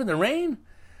by yourself in the rain.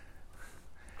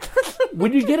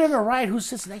 When you get on a ride, who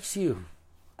sits next to you?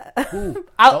 Who?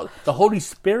 The Holy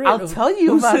Spirit? I'll tell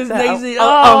you about sits that. Next to you?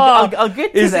 I'll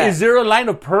get to that. Is there a line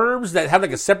of pervs that have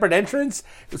like a separate entrance?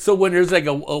 So when there's like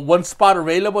a one spot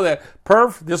available, that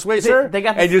perv this way, sir,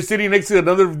 and you're sitting next to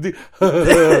another. They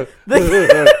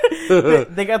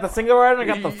got the single rider and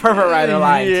they got the pervert rider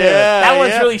line too. That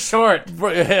one's really short.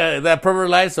 That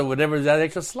pervert line. So whenever there's that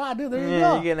extra slot, dude, there you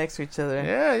go. You get next to each other.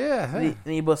 Yeah. And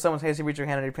you both someone's hands, you reach your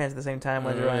hand on your pants at the same time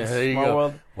when you're on Small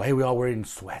World. Why are we all wearing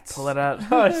sweats? Pull it out.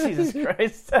 Oh, Jesus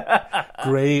Christ.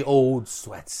 Gray old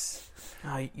sweats.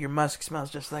 Oh, your musk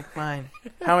smells just like mine.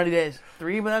 How many days?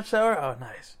 3 without shower? Oh,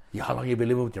 nice. Yeah, how long you been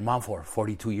living with your mom for?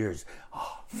 42 years.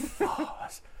 Oh,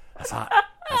 that's hot.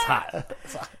 That's hot.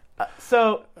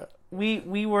 So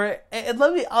we were, and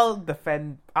I'll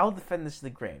defend this to the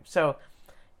grave. So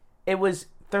it was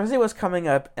Thursday was coming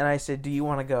up, and I said, "Do you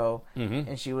want to go?" Mm-hmm.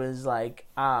 And she was like,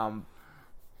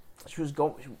 she was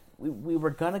going. We were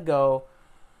gonna go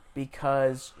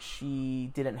because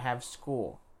she didn't have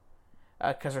school,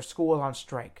 because her school was on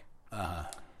strike. Uh-huh.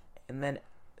 And then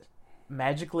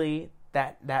magically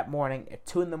that morning at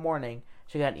 2 a.m,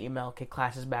 she got an email. Okay,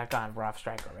 class is back on. We're off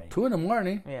strike already. 2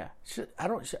 a.m? Yeah. I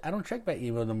don't check my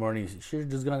email in the morning. She's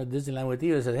just gone to Disneyland with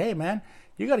you and said, "Hey man,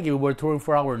 you got to give a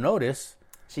 24-hour notice."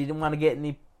 She didn't want to get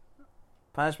any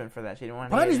punishment for that. She didn't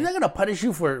want to. They're not gonna punish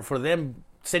you for them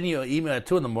sending you an email at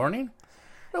 2 a.m.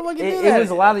 No one can do that. It was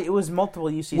a lot of. It was multiple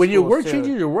UC. When your work too.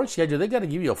 changes your work schedule, they got to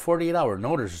give you a 48-hour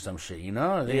notice or some shit. You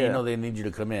know, they need you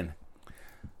to come in.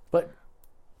 But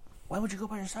why would you go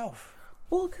by yourself?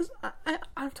 Well, because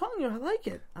I'm telling you, I like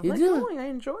it. I You like do? going. I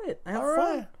enjoy it. I have All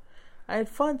fun. right. I had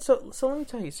fun. So let me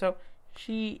tell you. So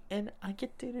she and I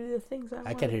get to do the things I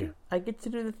want to do. I get to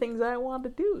do the things I want to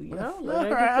do. You know,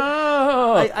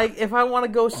 like if I want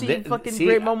to go see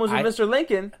great moments with Mr.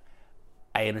 Lincoln.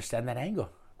 I understand that angle.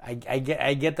 I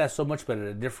get that so much, but at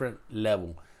a different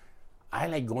level. I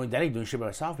like doing shit by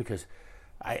myself because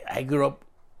I grew up.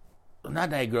 Not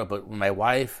that I grew up, but with my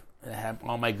wife. I had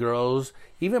all my girls.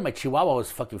 Even my Chihuahua was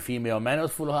fucking female. Man, it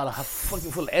was full of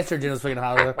estrogen. It was fucking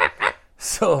house.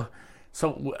 So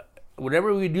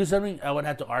whenever we do something, I would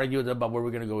have to argue with them about where we're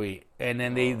gonna go eat, and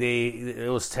then it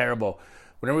was terrible.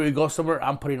 Whenever we go somewhere,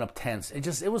 I'm putting up tents.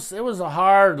 It was a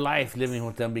hard life living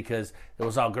with them because it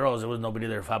was all girls. There was nobody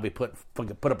there to probably put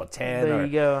up a tent. There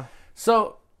you go.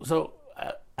 So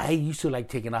I used to like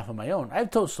taking off on my own.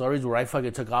 I've told stories where I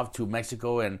fucking took off to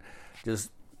Mexico and just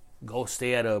go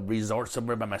stay at a resort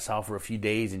somewhere by myself for a few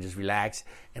days and just relax.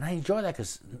 And I enjoy that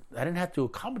because I didn't have to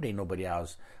accommodate nobody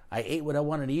else. I ate what I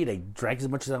wanted to eat. I drank as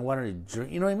much as I wanted to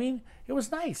drink. You know what I mean? It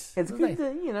was nice. It's good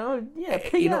to,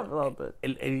 pick up a little bit.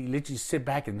 And let you sit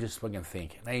back and just fucking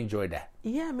think. And I enjoyed that.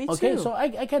 Yeah, me too. Okay, so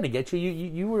I kind of get you.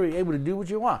 You were able to do what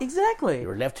you want. Exactly. You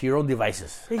were left to your own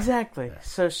devices. Exactly. Yeah.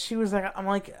 So she was like, I'm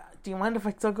like, do you mind if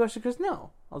I still go? She goes,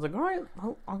 no. I was like, all right,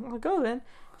 I'll go then.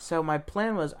 So my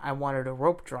plan was I wanted a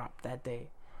rope drop that day.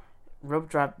 Rope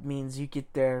drop means you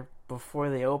get there before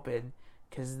they open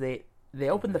because they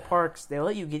open the parks. They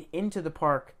let you get into the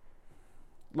park,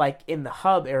 like in the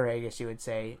hub area, I guess you would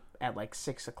say, at like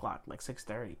 6 o'clock, like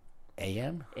 6:30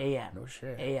 a.m. A.m. No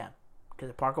shit. A.m. Because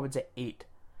the park opens at 8,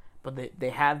 but they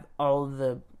have all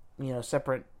the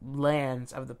separate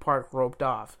lands of the park roped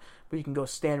off, but you can go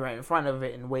stand right in front of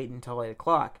it and wait until 8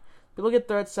 o'clock. People get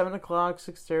there at 7 o'clock,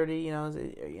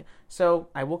 6:30. So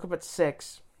I woke up at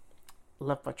 6.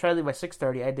 I tried to leave by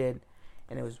 6:30. I did,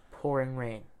 and it was pouring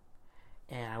rain.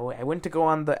 And I went to go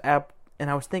on the app, and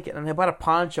I was thinking, and I bought a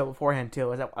poncho beforehand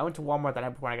too. I went to Walmart that night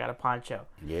before I got a poncho.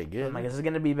 Yeah, good. I'm like, this is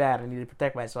gonna be bad. I need to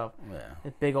protect myself. Yeah.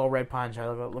 This big old red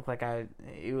poncho. It looked like I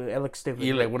looked stupid.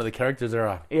 You're like one of the characters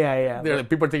there. Yeah. Like,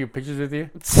 people are taking pictures with you.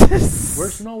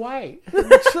 Where's Snow White?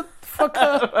 Shut the fuck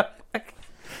up.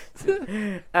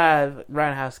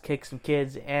 Roundhouse kicked some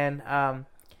kids, and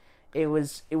it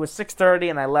was 6:30,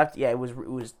 and I left. Yeah, it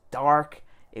was dark.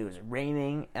 It was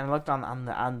raining, and I looked on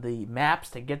the maps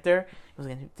to get there. It was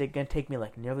gonna take me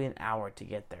like nearly an hour to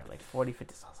get there, like 40,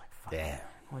 50. So I was like, fuck. Damn.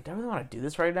 I'm like, do I really want to do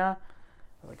this right now?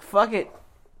 I was like, fuck it.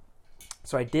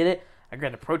 So I did it. I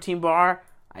grabbed a protein bar.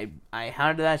 I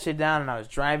hounded that shit down, and I was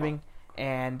driving,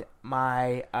 and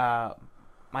my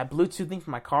Bluetooth thing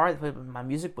for my car, my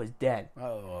music was dead.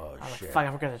 Oh, I was shit. like, fuck,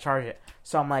 I forgot to charge it.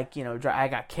 So I'm like, I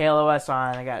got KLOS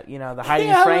on. I got, the Heidi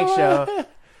and Frank show.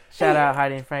 Shout out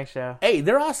Heidi and Frank show. Hey,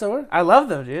 they're awesome. I love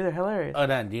them, dude. They're hilarious. Oh,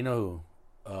 Dan, do you know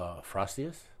who Frosty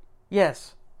is?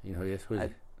 Yes. You know who he is? Who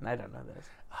is I don't know this.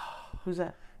 Who's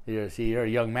that? You're a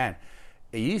young man.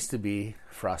 It used to be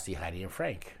Frosty, Heidi, and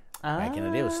Frank. Back in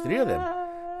the day, it was 3 of them.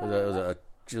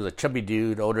 It was a chubby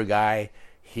dude, older guy.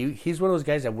 He's one of those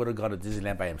guys that would have gone to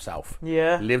Disneyland by himself.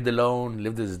 Yeah. Lived alone,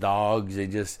 lived with his dogs,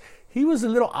 and he was a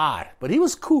little odd, but he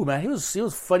was cool, man. He was a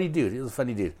funny dude. He was a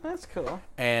funny dude. That's cool.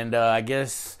 And I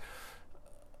guess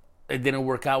it didn't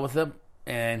work out with him,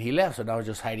 and he left. So now it's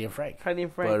just Heidi and Frank. Heidi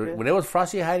and Frank. But when it was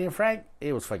Frosty, Heidi, and Frank,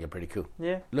 it was fucking pretty cool.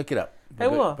 Yeah. Look it up. I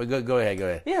will. But go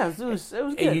ahead. Yeah, it was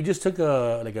good. And you just took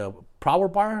a power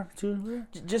bar too?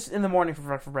 Just in the morning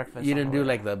for breakfast. You didn't do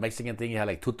like the Mexican thing. You had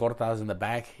like 2 tortas in the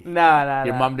back. No.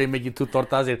 Your mom didn't make you 2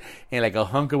 tortas and like a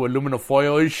hunker with aluminum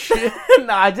foil and shit.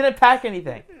 No, I didn't pack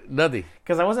anything. Nothing.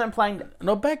 Because I wasn't planning.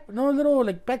 No little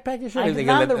like backpack and shit. I did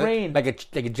not in the rain. Like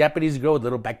a Japanese girl with a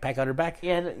little backpack on her back.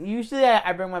 Yeah, usually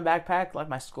I bring my backpack, like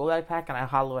my school backpack, and I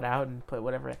hollow it out and put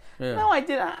whatever. Yeah. No, I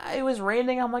did. It was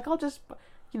raining. I'm like, I'll just,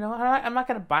 I'm not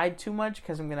gonna buy too much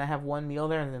because I'm gonna have one meal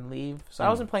there and then leave. So I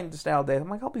wasn't planning to stay all day. I'm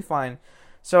like, I'll be fine.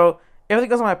 So everything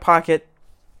goes in my pocket.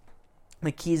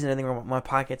 My keys and everything are in my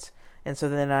pockets. And so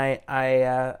then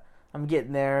I'm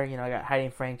getting there. I got Heidi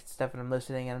and Frank and stuff, and I'm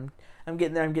listening, and I'm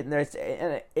getting there.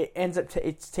 And it ends up.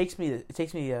 It takes me.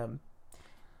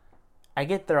 I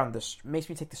get there makes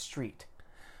me take the street.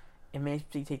 It makes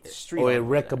me take the street. Oh, it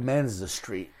recommends the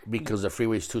street because the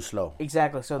freeway is too slow.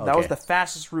 Exactly. So that was the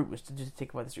fastest route, was to just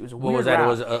take about the street. It was a weird route. What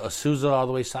was that? Route. It was a Sousa all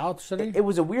the way south? It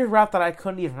was a weird route that I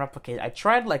couldn't even replicate. I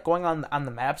tried like going on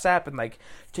the Maps app and like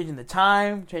changing the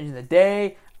time, changing the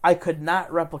day. I could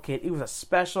not replicate. It was a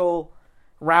special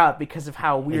route because of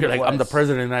how weird You're like, it was. I'm the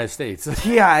president of the United States.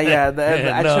 Yeah.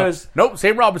 I No. chose Nope,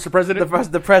 same route, Mr. President.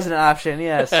 the president option.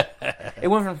 Yes, it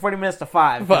went from 40 minutes to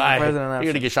 5. But The president option.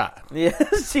 you're gonna get shot.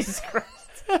 Yes, Jesus Christ.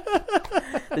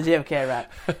 The JFK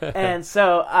rap. And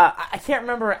so I can't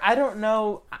remember. I don't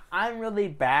know. I'm really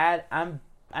bad. I'm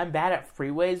bad at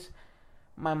freeways.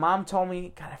 My mom told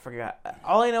me. God, I forgot.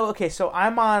 All I know. Okay, so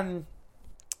I'm on.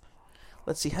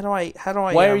 Let's see. How do I?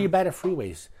 Why are you bad at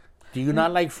freeways? Do you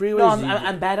not like freeways? No,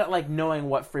 I'm bad at like knowing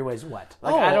what freeway's what.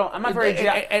 Like I'm not very.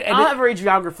 and I'm not very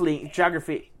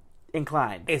geography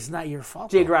inclined. It's not your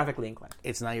fault. Geographically inclined.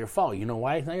 It's not your fault. You know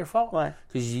why it's not your fault? Why?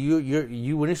 Because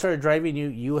you when you started driving,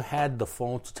 you had the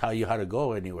phone to tell you how to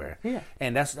go anywhere. Yeah.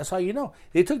 And that's how you know.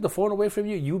 They took the phone away from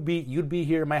you. You'd be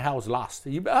here in my house lost.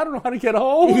 I don't know how to get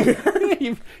home.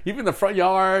 You've in the front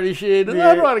yard and shit. I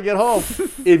don't know how to get home.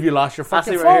 If you lost your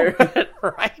fucking phone,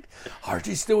 right?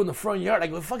 RJ's still in the front yard.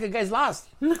 Like, the fucking guy's lost.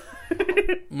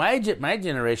 my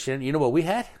generation, you know what we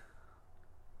had?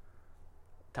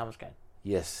 Thomas Guide.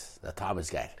 Yes, the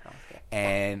Thomas Guide.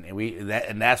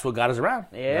 And that's what got us around.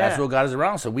 Yeah. That's what got us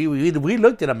around. So we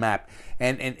looked at a map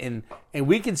and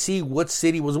we can see what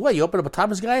city was what. You open up a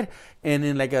Thomas Guide and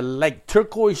in like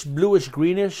turquoise, bluish,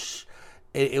 greenish,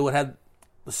 it would have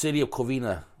the city of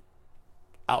Covina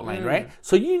outlined, right?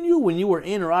 So you knew when you were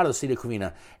in or out of the city of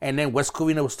Covina. And then West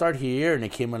Covina would start here and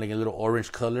it came in like a little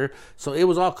orange color. So it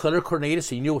was all color coordinated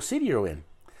so you knew what city you were in.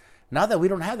 Now that we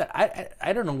don't have that,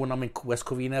 I don't know when I'm in West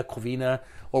Covina,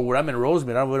 or when I'm in Rosemead.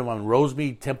 I don't know when I'm in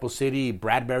Rosemead, Temple City,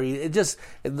 Bradbury. Those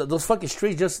fucking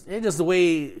streets, it's just the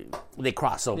way they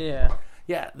cross. So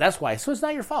yeah, that's why. So it's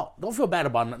not your fault. Don't feel bad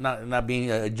about not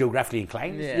being geographically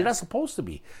inclined. Yeah. You're not supposed to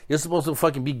be. You're supposed to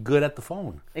fucking be good at the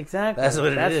phone. Exactly. That's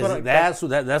what it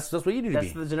is. That's what you need to be.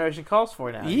 That's what the generation calls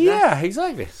for now. Yeah,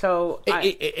 exactly. So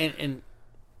and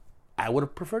I would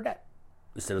have preferred that.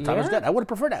 Instead of Thomas Guide, I would have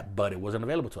preferred that, but it wasn't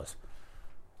available to us.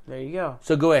 There you go.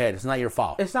 So go ahead. It's not your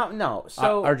fault. It's not. No.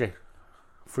 So RJ,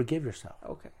 forgive yourself.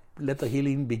 Okay. Let the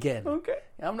healing begin. Okay.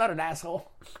 I'm not an asshole.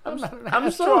 I'm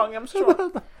strong. I'm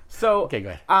strong. So okay, go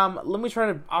ahead.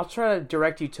 I'll try to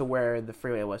direct you to where the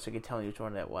freeway was, so you can tell me which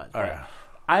one that was. All right.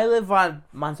 I live on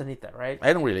Manzanita, right?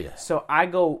 I don't really. So I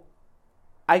go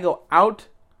out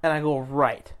and I go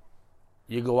right.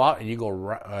 You go out and you go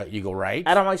right.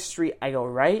 Out on my street, I go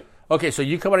right. Okay, so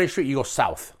you come out of the street, you go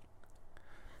south.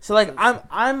 So like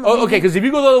I'm. Oh, okay, because if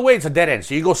you go the other way, it's a dead end.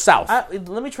 So you go south.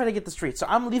 Let me try to get the street. So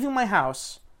I'm leaving my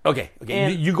house. Okay.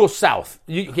 You go south.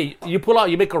 You pull out.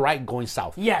 You make a right going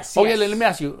south. Yes. Okay. Yes. Let me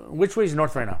ask you, which way is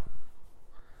north right now?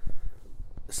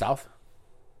 South.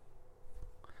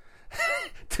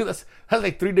 Dude, that's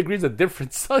like 3 degrees of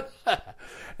difference.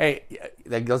 Hey,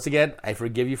 once again, I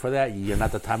forgive you for that. You're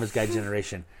not the Thomas Guide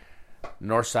generation.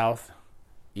 North, south,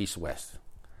 east, west.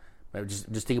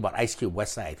 Just think about Ice Cube,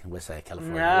 West Side,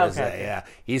 California. Okay. Side, yeah.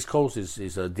 East Coast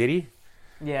is Diddy.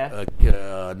 Yeah.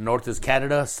 North is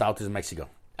Canada. South is Mexico.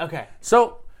 Okay.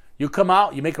 So you come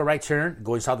out, you make a right turn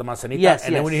going south of Manzanita. Yes,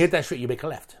 and then when you hit that street, you make a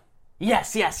left.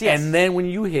 Yes. And then when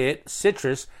you hit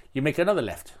Citrus, you make another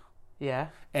left. Yeah.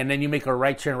 And then you make a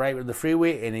right turn right with the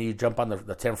freeway, and then you jump on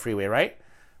the 10 freeway, right?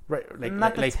 Right.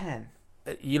 Not the 10.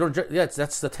 You don't. Yeah,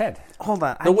 that's the 10. Hold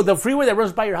on. The freeway that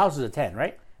runs by your house is a 10,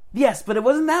 right? Yes, but it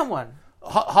wasn't that one.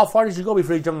 How far did you go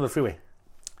before you jumped on the freeway?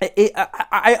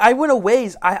 I went a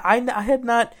ways. I had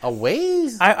not. A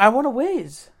ways? I went a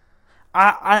ways.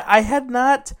 I had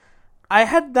not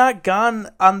gone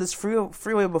on this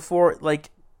freeway before, like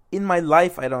in my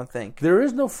life. I don't think there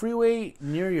is no freeway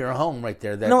near your home right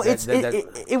there.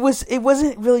 It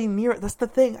wasn't really near. That's the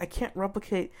thing. I can't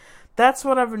replicate. That's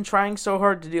what I've been trying so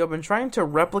hard to do. I've been trying to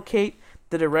replicate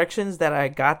the directions that I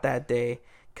got that day.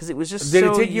 Because it was just Did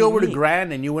so it take you over to unique.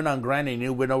 Grand, and you went on Grand, and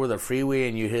you went over the freeway,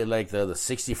 and you hit like the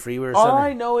 60 freeway or something? All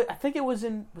I know, I think it was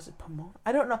it Pomona?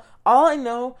 I don't know. All I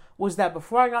know was that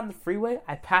before I got on the freeway,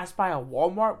 I passed by a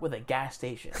Walmart with a gas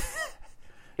station.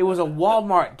 It was a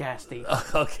Walmart gas station.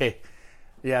 Okay.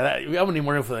 Yeah, I wouldn't need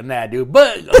more info than that, dude.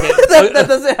 But okay. that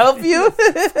doesn't help you.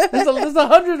 there's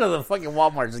 100 of the fucking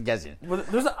Walmarts, I'm guessing. Here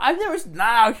is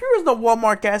no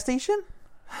Walmart gas station.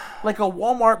 Like a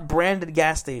Walmart branded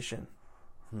gas station.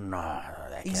 No, that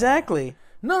can't. Exactly.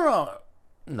 No.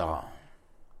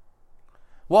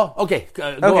 Well, okay,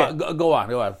 go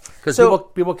on. Because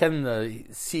people can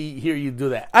hear you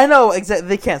do that. I know exactly.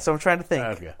 They can't, so I'm trying to think.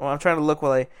 Okay. Well, I'm trying to look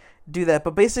while I do that.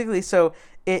 But basically,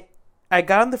 I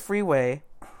got on the freeway,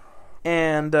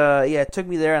 and it took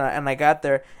me there, and I got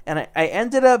there, and I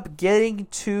ended up getting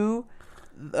to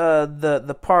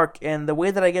the park. And the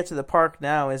way that I get to the park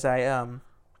now is I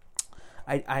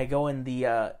go in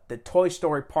the Toy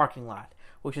Story parking lot,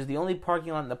 which is the only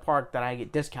parking lot in the park that I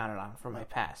get discounted on for my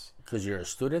pass. Because you're a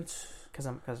student? Because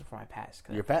for my pass.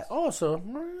 Your pass? Oh, so,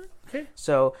 okay.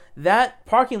 So that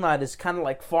parking lot is kind of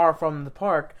like far from the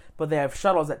park, but they have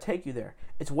shuttles that take you there.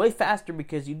 It's way faster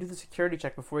because you do the security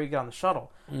check before you get on the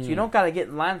shuttle. So you don't got to get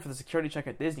in line for the security check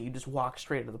at Disney. You just walk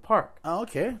straight to the park. Oh,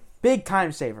 okay. Big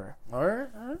time saver. All right.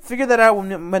 Figured that out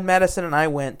when Madison and I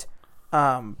went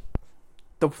the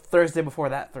Thursday before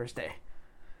that Thursday.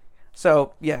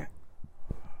 So, yeah.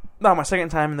 No, my second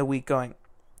time in the week going.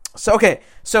 So, okay.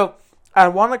 So,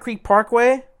 at Walnut Creek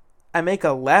Parkway, I make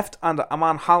a left. I'm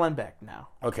on Hollenbeck now.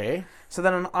 Okay. So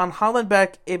then on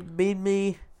Hollenbeck, it made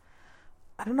me...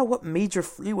 I don't know what major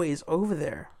freeway is over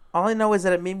there. All I know is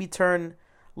that it made me turn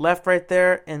left right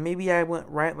there, and maybe I went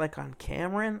right like on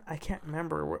Cameron. I can't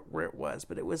remember where it was,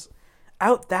 but it was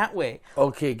out that way.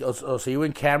 Okay, so you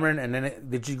went Cameron, and then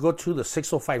did you go to the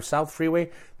 605 South Freeway?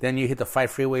 Then you hit the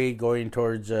 5 freeway going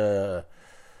towards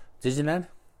Disneyland?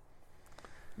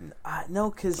 No,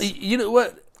 because... You know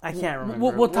what? I can't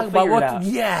remember. We'll talk about what...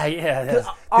 Yeah.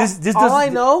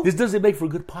 This doesn't make for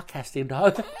good podcasting,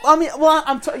 dog. I mean, well,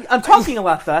 I'm talking a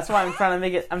lot, though. That's why I'm trying to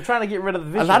make it... I'm trying to get rid of the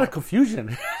visual. A lot of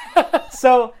confusion.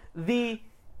 So,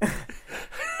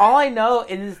 all I know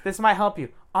is... This might help you.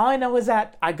 All I know is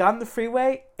that I got on the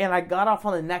freeway, and I got off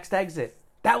on the next exit.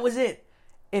 That was it.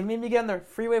 It made me get on the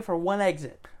freeway for one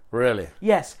exit. Really?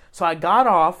 Yes. So I got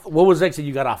off. What was the exit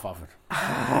you got off of?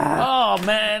 Oh,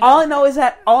 man. All I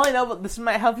know, but this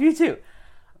might help you too.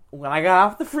 When I got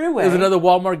off the freeway. Is another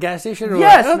Walmart gas station? Or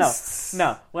Yes,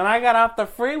 no. When I got off the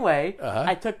freeway, Uh-huh.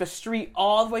 I took the street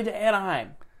all the way to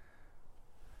Anaheim.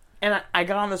 And I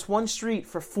got on this one street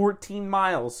for 14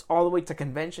 miles all the way to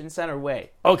Convention Center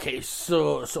Way. Okay,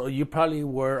 so you probably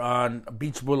were on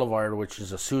Beach Boulevard, which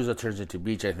is Azusa turns into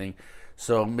Beach, I think.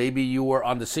 So maybe you were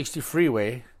on the 60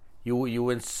 freeway. You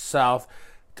went south,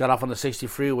 got off on the 60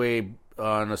 freeway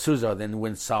on Azusa, then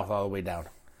went south all the way down.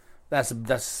 That's the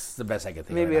best I can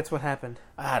think. Maybe right that's what happened.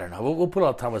 I don't know. We'll put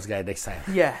out Thomas Guide next time.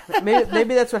 Yeah,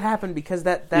 maybe that's what happened because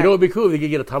that You know, it'd be cool if you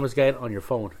could get a Thomas Guide on your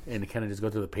phone and kind of just go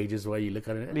through the pages while you look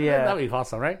at it. Yeah, that'd be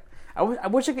awesome, right? I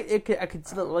wish I could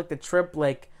see like the trip,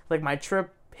 like my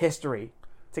trip history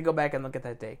to go back and look at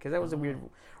that day because that was a weird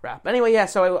wrap. Anyway, yeah.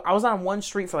 So I was on one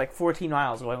street for like 14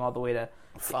 miles going all the way to.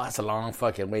 That's a long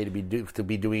fucking way to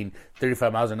be doing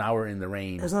 35 miles an hour in the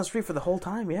rain. I was on the street for the whole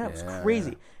time. Yeah, it was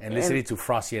crazy. And listening to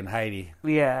Frosty and Heidi.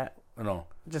 Yeah. No.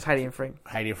 Just Heidi and Frank.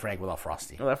 Heidi and Frank without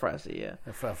Frosty. Without Frosty, yeah.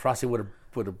 Frosty would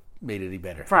have made it any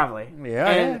better. Probably.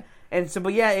 Yeah. And so,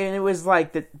 but yeah, and it was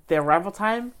like the arrival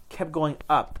time kept going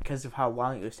up because of how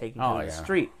long it was taking to the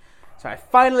street. So I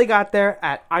finally got there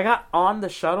I got on the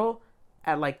shuttle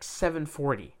at like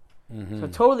 7:40. Mm-hmm. So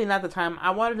totally not the time.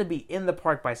 I wanted to be in the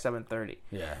park by 7:30.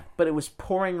 Yeah. But it was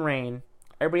pouring rain.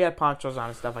 Everybody had ponchos on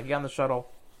and stuff. I get on the shuttle.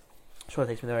 Shuttle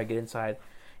takes me there. I get inside.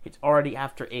 It's already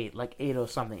after 8, like 8 or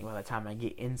something by the time I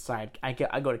get inside. I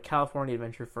go to California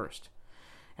Adventure first.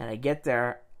 And I get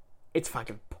there. It's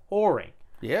fucking pouring.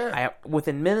 Yeah.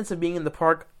 Within minutes of being in the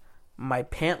park, my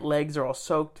pant legs are all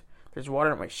soaked. There's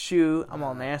water in my shoe. I'm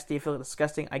all nasty. I feel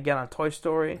disgusting. I get on Toy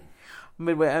Story.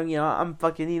 Midway, I'm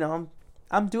fucking,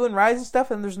 I'm doing rides and stuff,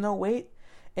 and there's no wait.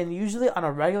 And usually on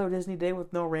a regular Disney day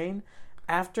with no rain,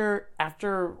 after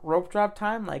rope drop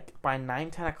time, like by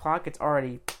 9, 10 o'clock, it's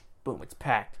already, boom, it's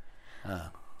packed.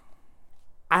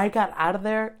 I got out of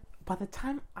there. By the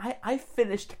time I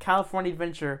finished California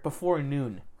Adventure before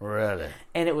noon. Really?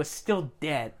 And it was still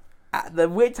dead. The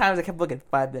wait times, I kept looking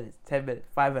 5 minutes, 10 minutes,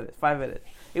 5 minutes, 5 minutes.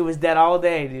 It was dead all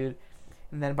day, dude.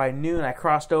 And then by noon, I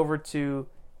crossed over to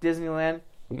Disneyland,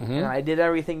 and I did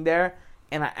everything there.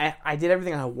 And I did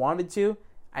everything I wanted to.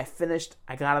 I finished.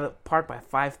 I got out of the park by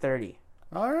 5:30.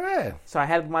 All right. So I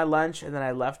had my lunch, and then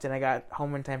I left, and I got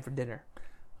home in time for dinner.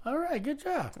 All right. Good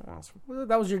job. Awesome. Well,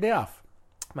 that was your day off.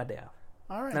 My day off.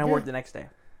 All right. And I worked the next day.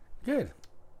 Good.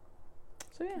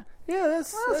 So yeah. Yeah,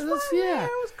 that's fun, yeah. It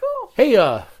was cool.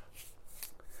 Hey,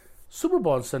 Super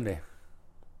Bowl on Sunday.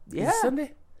 Yeah. Is it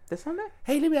Sunday? This Sunday?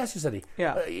 Hey, let me ask you something.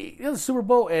 Yeah. The Super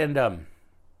Bowl and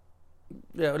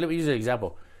let me use an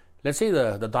example. Let's say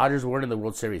the Dodgers weren't in the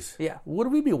World Series. Yeah.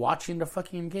 Would we be watching the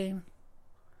fucking game?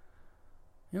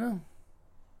 You know?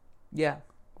 Yeah.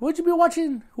 Would you be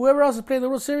watching whoever else is playing the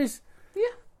World Series?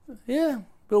 Yeah. Yeah.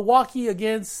 Milwaukee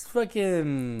against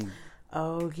fucking...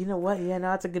 Oh, you know what? Yeah,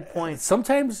 no, that's a good point.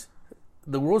 Sometimes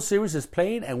the World Series is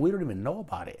playing and we don't even know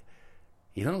about it.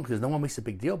 You know, because no one makes a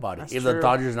big deal about it. That's if true. the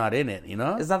Dodgers not in it, you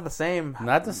know? It's not the same.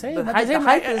 Not the same. The Not hype- the same. the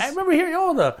hype is- I remember hearing,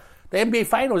 the NBA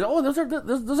Finals. Oh, those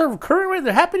are current right.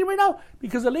 They're happening right now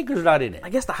because the Lakers are not in it. I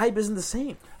guess the hype isn't the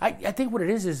same. I think what it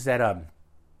is that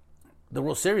the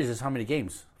World Series is how many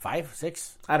games? 5,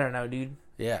 6? I don't know, dude.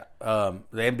 Yeah. The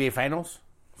NBA Finals,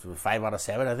 so 5 out of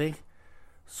 7, I think.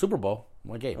 Super Bowl,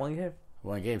 one game.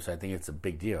 One game, so I think it's a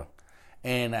big deal.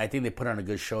 And I think they put on a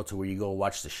good show to where you go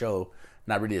watch the show,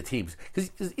 not really the teams. Because,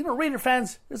 Raider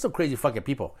fans, they're some crazy fucking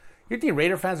people. You think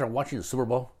Raider fans are watching the Super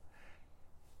Bowl?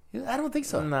 I don't think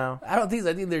so. No. I don't think so.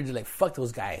 I think they're just like, fuck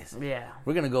those guys. Yeah.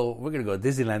 We're gonna go to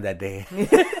Disneyland that day.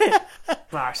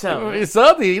 Ourselves. It's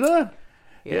something,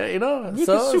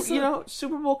 Yeah.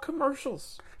 Super Bowl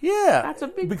commercials. Yeah, That's a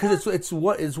big because it's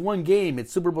one game.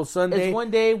 It's Super Bowl Sunday. It's one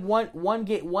day, one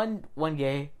day. What?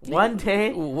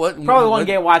 Probably one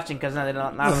game watching because none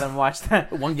of them watch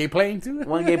that. One game playing too.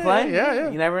 One game playing. Yeah.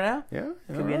 You never know. Yeah,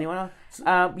 could be anyone else.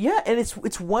 Yeah, and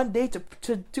it's one day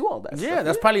to do all that. Yeah, stuff.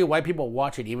 that's probably why people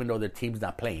watch it, even though their team's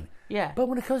not playing. Yeah, but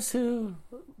when it comes to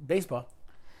baseball,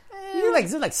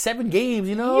 it's like 7 games.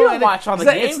 You don't watch all the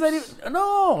games.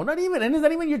 Not even, and it's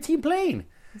not even your team playing.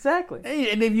 Exactly.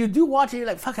 And if you do watch it, you're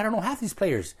like, fuck, I don't know half these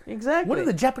players. Exactly. What did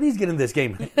the Japanese get in this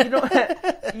game?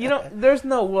 There's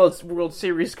no World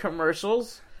Series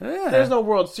commercials. Yeah. There's no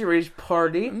World Series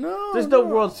party. There's no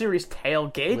World Series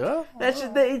tailgate. Yeah.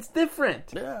 It's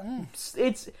different. Yeah.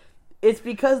 It's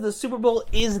because the Super Bowl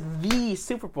is the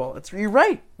Super Bowl. You're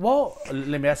right. Well,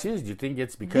 let me ask you this. Do you think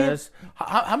it's because...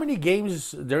 Yeah. How many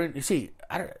games during... You see,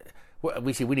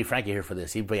 we need Frankie here for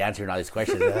this. He'd be answering all these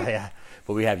questions.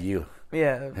 But we have you.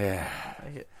 Yeah.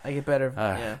 I get better.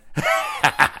 Yeah.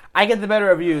 I get the better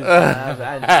of you.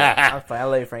 I'll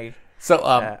let you, Frankie. So,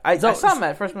 I saw him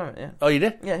at first moment. Yeah. Oh, you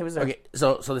did? Yeah, he was there. Okay,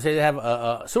 so they say they have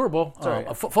a Super Bowl,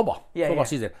 football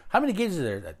season. How many games is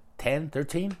there? 10,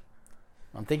 13?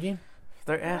 I'm thinking.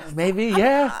 Maybe,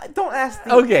 yeah. Don't ask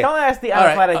the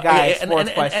athletic guy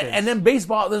sports questions. And then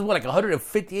baseball, there's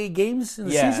 158 games in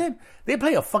the season? They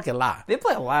play a fucking lot. They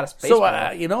play a lot of baseball.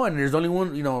 So, and there's only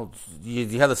one,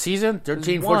 you have the season,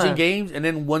 13, 14 games, and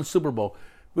then one Super Bowl.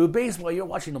 With baseball, you're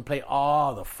watching them play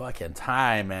all the fucking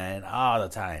time, man. All the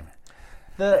time.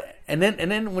 And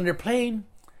then when they're playing,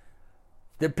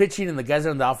 they're pitching, and the guys are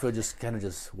in the outfield just kind of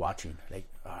just watching. Like,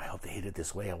 I hope they hit it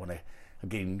this way. I'm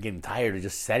getting tired of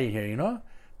just sitting here,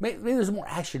 Maybe there's more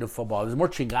action in football. There's more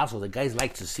chingazos. The guys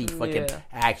like to see fucking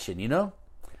action,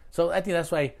 So I think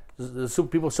that's why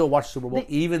people still watch Super Bowl,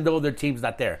 even though their team's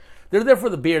not there. They're there for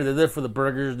the beer. They're there for the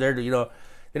burgers. They're, they don't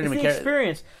even care.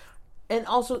 Experience. And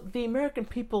also, the American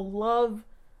people love...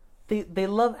 They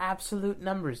love absolute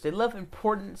numbers. They love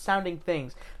important sounding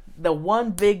things. The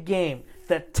one big game,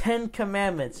 the 10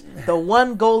 commandments, the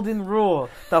one golden rule,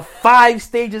 the 5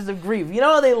 stages of grief.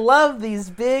 They love these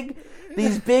big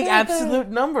absolute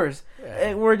numbers.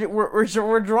 Yeah.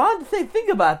 We're drawn to think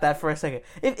about that for a second.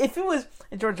 If it was,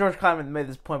 and George Clyman made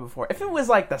this point before, if it was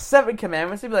like the 7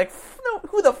 commandments, they'd be like, no,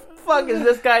 who the fuck is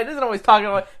this guy? He doesn't always talk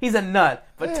about. He's a nut.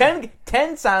 But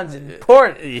 10 sounds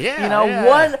important.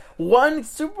 Yeah. One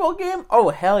Super Bowl game. Oh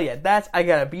hell yeah! I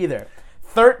gotta be there.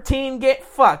 13 get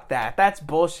fuck that. That's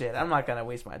bullshit. I'm not gonna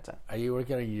waste my time. Are you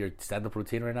working on your stand-up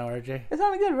routine right now, RJ? It's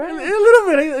sounding good, right? A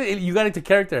little bit. You got into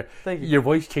character. Thank you. Your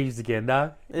voice changes again,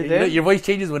 dog. Your voice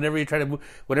changes whenever you're trying to move,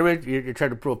 whenever you're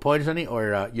trying to prove a point or something,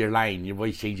 or you're lying. Your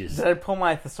voice changes. Did I pull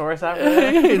my thesaurus out?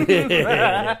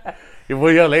 Your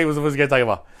voice, what was the guy talking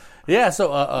about? Yeah. So,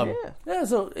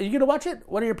 So, are you gonna watch it?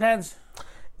 What are your plans?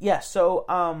 Yeah. So,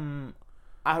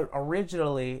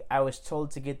 originally I was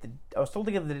told to get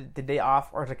the day off,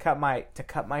 or to cut my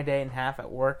day in half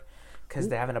at work, because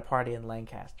they're having a party in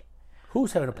Lancaster.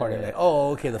 Who's having a party?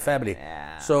 Oh, okay, the family.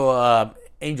 Yeah. So,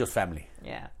 Angel's family.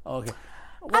 Yeah. Okay.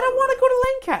 I don't want to go to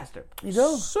Lancaster. You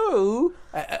know. So,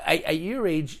 at your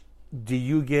age, do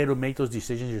you get to make those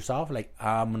decisions yourself? Like,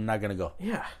 I'm not gonna go.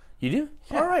 Yeah. You do?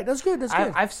 Yeah. All right, that's good.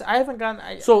 I haven't gone.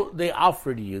 So they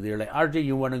offered you. They're like, RJ,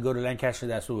 you want to go to Lancaster?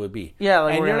 That's what it would be. Yeah,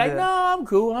 and you're like, no, I'm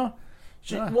cool, huh?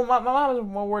 Well, my mom was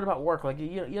more worried about work. Like,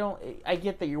 you don't. I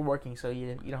get that you're working, so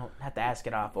you don't have to ask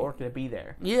it off, but we're gonna be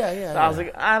there. Yeah. So I was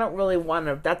like, I don't really want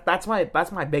to. That's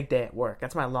my big day at work.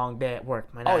 That's my long day at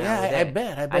work. My 9 hour day. I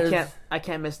bet. I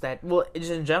can't miss that. Well, just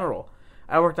in general.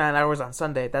 I work 9 hours on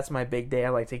Sunday. That's my big day. I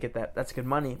like to get that. That's good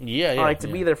money. Yeah. I like to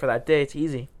be there for that day. It's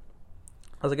easy.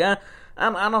 I was like,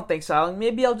 I don't think so.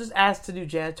 Maybe I'll just ask to do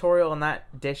janitorial and not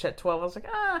dish at 12. I was like,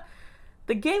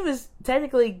 the game is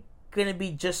technically going to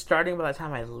be just starting by the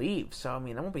time I leave. So,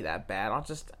 it won't be that bad. I'll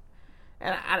just...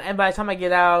 And by the time I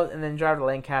get out and then drive to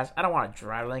Lancaster, I don't want to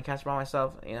drive to Lancaster by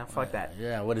myself. Fuck that.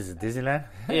 Yeah, what is it, Disneyland?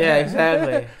 Yeah,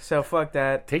 exactly. So, fuck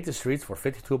that. Take the streets for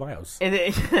 52 miles.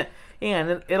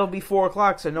 And it'll be 4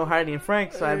 o'clock, so no Heidi and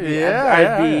Frank. So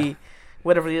I'd be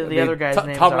whatever the other guy's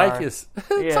names Tom are. Likas.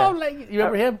 Tom Likas. You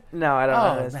remember him? No, I don't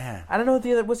know. Oh, man. I don't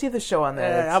know what's the other show on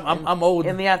there. I'm old.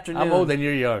 In the afternoon. I'm old and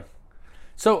you're young.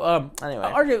 So, Anyway.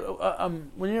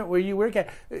 RJ, where you work at,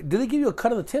 do they give you a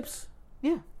cut of the tips?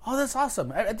 Yeah. Oh, that's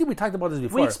awesome. I think we talked about this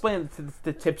before. We explained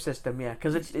the tip system, yeah,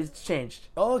 because it's changed.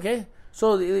 Oh, okay.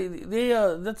 So they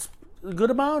that's a good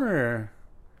amount, or?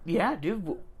 Yeah,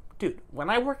 dude. Dude, when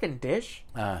I work in Dish,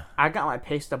 I got my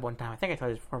pay stub one time. I think I told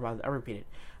you this before, but I'll repeat it.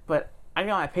 But I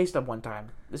got my pay stub one time.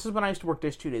 This is when I used to work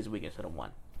Dish 2 days a week instead of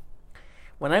 1.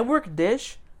 When I work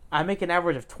Dish, I make an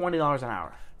average of $20 an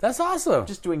hour. That's awesome.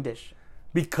 Just doing Dish.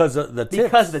 Because of the tips.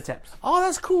 Because of the tips. Oh,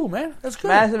 that's cool, man. That's good.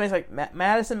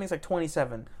 Madison makes like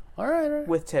 27. All right.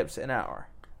 With tips an hour.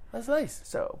 That's nice.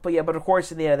 So, but of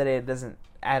course, at the end of the day, it doesn't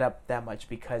add up that much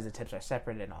because the tips are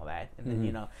separate and all that. And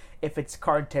then if it's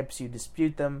card tips, you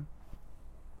dispute them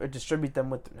or distribute them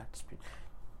with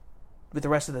the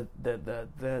rest of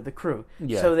the crew.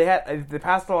 Yeah. So they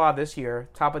passed a law this year,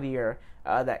 top of the year,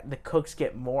 that the cooks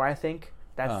get more. I think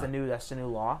that's the new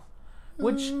law.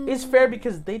 Which is fair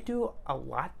because they do a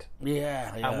lot.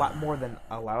 Yeah. A lot more than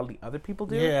a lot of the other people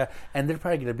do. Yeah, and they're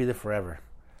probably going to be there forever.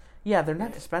 Yeah, they're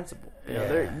not dispensable.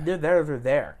 Yeah. They're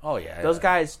there. Oh, yeah. Those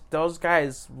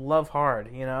guys love hard,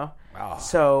 Oh.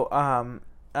 So,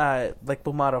 like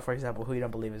Bumato, for example, who you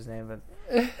don't believe his name, but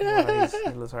he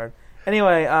loves hard.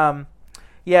 Anyway,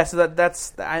 yeah, so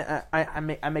that's I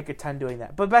make a ton doing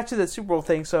that. But back to the Super Bowl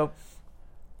thing, so...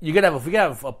 We gotta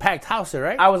have a packed house there,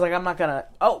 right? I was like, I'm not gonna...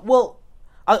 Oh, well,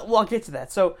 I'll get to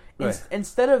that. So,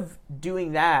 instead of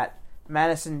doing that,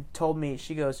 Madison told me,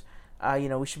 she goes,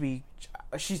 we should be...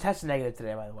 She's tested negative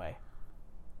today, by the way.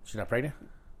 She's not pregnant?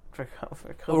 For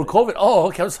COVID. For COVID? Oh,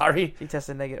 okay, I'm sorry. She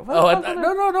tested negative. No.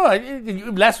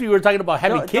 Last week we were talking about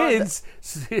having kids.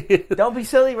 Don't be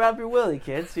silly, rub your willy,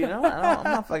 kids. I'm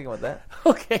not fucking with that.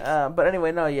 Okay. But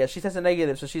anyway, no, yeah, she tested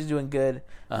negative, so she's doing good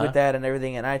with that and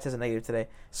everything, and I tested negative today.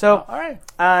 So, all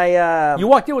right. You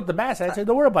walked in with the mask. I said,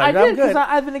 don't worry about it. I did, I'm good. because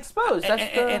I've been exposed.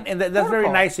 That's very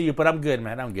nice of you, but I'm good,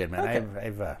 man.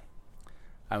 Okay.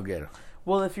 I'm good.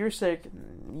 Well, if you're sick,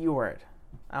 you wear it.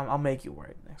 I'll make you wear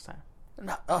it next time.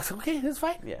 No, okay, that's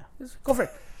fine. Yeah, go for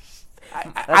it.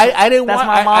 I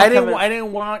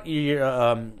didn't want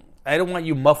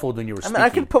you muffled when you were speaking. I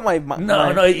can put my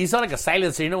no. You sound like a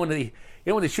silencer. When they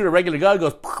shoot a regular gun, it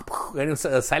goes and it's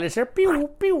a silencer. Pew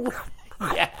pew.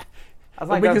 Yeah, I was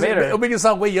like Vader. It'll make it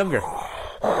sound way younger.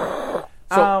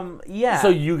 Yeah. So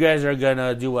you guys are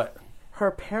gonna do what? Her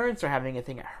parents are having a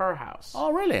thing at her house.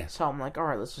 Oh, really? So I'm like, all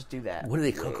right, let's just do that. What do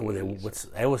they cook? I want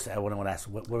to ask.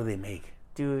 What do they make?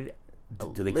 Dude,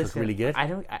 do they cook really good? I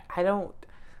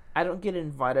don't get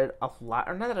invited a lot,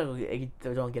 or not that I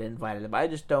don't get invited, but I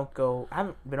just don't go. I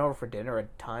haven't been over for dinner a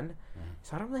ton,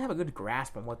 so I don't really have a good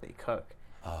grasp on what they cook.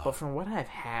 But from what I've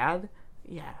had,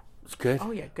 yeah, it's good. Oh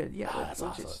yeah, good. Yeah, that's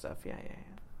legit awesome. stuff. Yeah,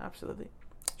 absolutely.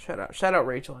 Shout out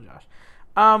Rachel and Josh.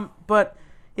 But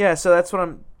yeah, so that's what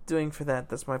I'm doing for that.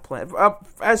 That's my plan.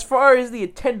 As far as the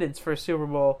attendance for Super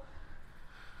Bowl,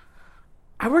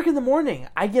 I work in the morning.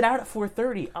 I get out at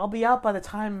 4:30. I'll be out by the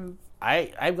time...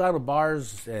 I've gone to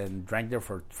bars and drank there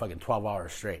for fucking 12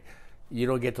 hours straight. You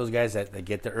don't get those guys that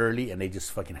get there early and they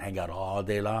just fucking hang out all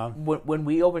day long. When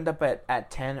we opened up at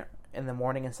 10 in the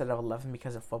morning instead of 11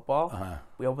 because of football,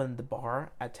 we opened the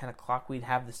bar at 10 o'clock. We'd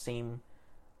have the same,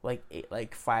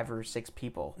 like 5 or 6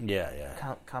 people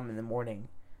come in the morning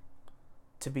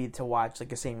to watch, like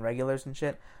the same regulars and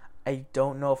shit. I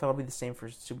don't know if it'll be the same for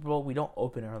Super Bowl. We don't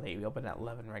open early. We open at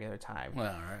 11 regular time. Well,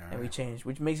 all right. And we changed,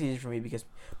 which makes it easier for me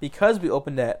because we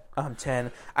opened at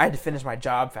 10, I had to finish my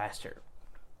job faster.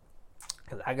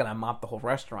 Because I got to mop the whole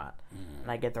restaurant.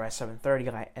 And I get there at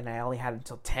 7:30, and I only had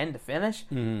until 10 to finish.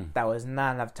 That was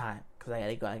not enough time. Because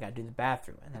I got to do the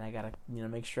bathroom. And then I got to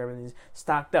make sure everything's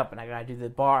stocked up. And I got to do the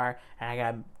bar.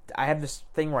 And I have this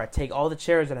thing where I take all the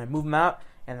chairs and I move them out.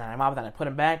 And then I mop them and I put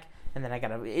them back. And then I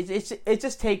gotta. It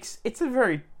just takes. It's a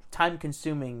very time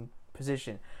consuming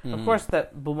position. Of course,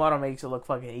 that Bumato makes it look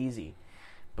fucking easy,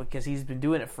 because he's been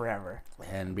doing it forever.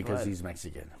 And because he's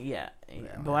Mexican. Yeah.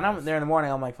 But when I'm there in the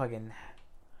morning, I'm like fucking,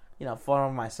 falling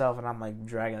over myself, and I'm like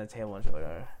dragging the table and shit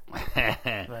like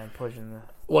that. Pushing the.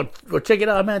 Well, check it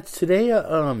out, man. Today,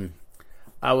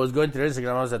 I was going through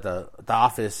Instagram. I was at the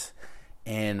office,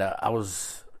 and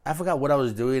I forgot what I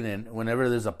was doing, and whenever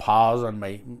there's a pause on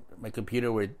my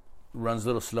computer where it runs a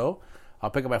little slow, I'll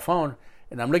pick up my phone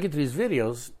and I'm looking through these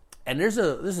videos, and this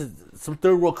is some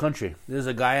third world country. There's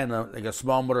a guy on a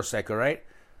small motorcycle, right?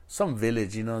 Some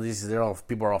village,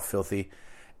 people are all filthy,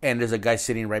 and there's a guy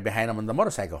sitting right behind him on the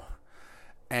motorcycle,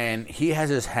 and he has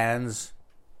his hands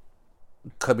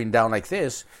coming down like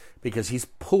this because he's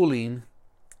pulling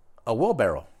a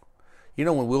wheelbarrow.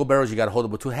 When wheelbarrows, you got to hold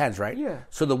it with 2 hands, right? Yeah.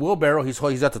 So the wheelbarrow, he's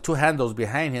got the 2 handles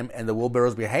behind him, and the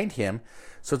wheelbarrow's behind him.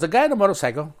 So it's a guy on a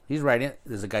motorcycle. He's riding it.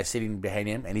 There's a guy sitting behind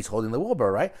him, and he's holding the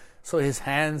wheelbarrow, right? So his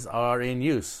hands are in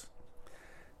use.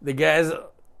 The guy's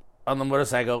on the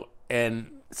motorcycle,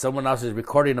 and someone else is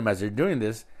recording him as they're doing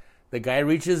this. The guy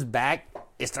reaches back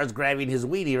and starts grabbing his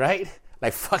weenie, right?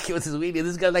 Like, fuck it with his weenie.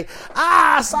 This guy's like,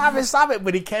 stop it.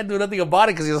 But he can't do nothing about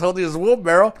it because he's holding his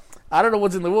wheelbarrow. I don't know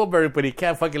what's in the wheelbarrow, but he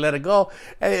can't fucking let it go.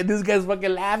 And this guy's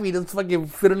fucking laughing. Just fucking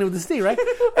fiddling with this thing, right?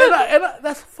 and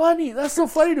that's funny. That's so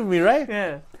funny to me, right?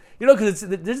 Yeah. You know, because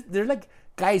they're like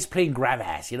guys playing grab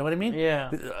ass. You know what I mean?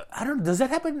 Yeah. I don't know. Does that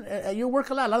happen at your work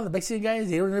a lot? A lot of the Mexican guys,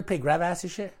 they don't really play grab ass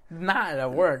and shit? Not at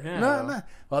work. No.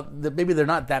 Well, maybe they're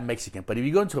not that Mexican. But if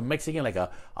you go into a Mexican, like a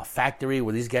factory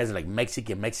where these guys are like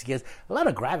Mexicans, a lot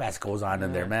of grab ass goes on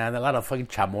in there, man. A lot of fucking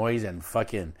chamoys and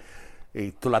fucking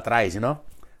tu la traes, you know?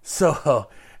 So,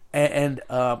 and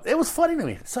it was funny to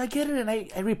me. So I get it and I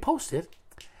repost it.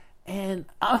 And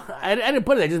I didn't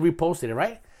put it, I just reposted it,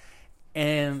 right?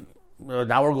 And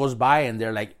an hour goes by and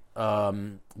they're like,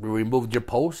 we removed your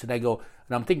post. And I go,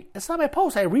 and I'm thinking, it's not my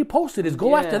post. I reposted it.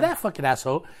 Go after that fucking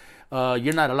asshole.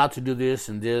 You're not allowed to do this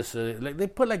and this. Like they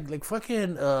put like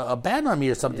fucking a ban on me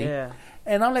or something. Yeah.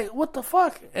 And I'm like, what the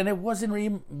fuck? And it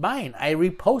wasn't mine. I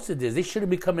reposted this. They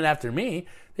shouldn't be coming after me.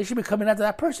 They should be coming after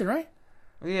that person, right?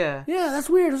 Yeah. Yeah, that's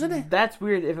weird, isn't it? That's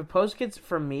weird. If a post gets,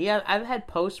 for me, I've had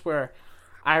posts where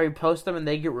I repost them and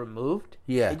they get removed.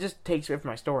 Yeah. It just takes it from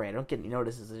my story. I don't get any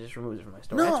notices. It just removes it from my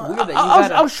story. No, That's weird that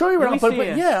you I'll show you right now. But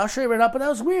it. yeah, I'll show you right now. But that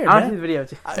was weird, I'll man. see the video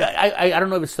too. I don't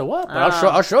know if it's still up, but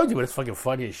I'll show you. But it's fucking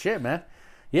funny as shit, man.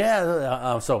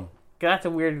 Yeah. So that's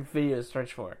a weird video to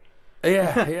search for.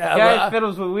 Yeah. Guy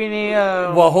fiddles with weenie.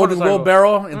 While holding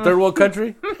wheelbarrow in third world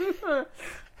country.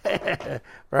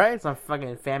 Right? Some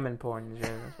fucking famine porn.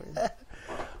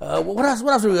 What else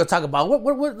are we gonna talk about?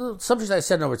 What subjects I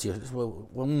sent over to you?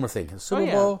 One more thing. Super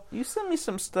Bowl. You sent me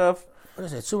some stuff. What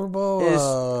is it? Super Bowl.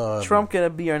 Is Trump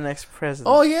gonna be our next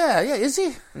president? Oh yeah. Is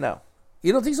he? No.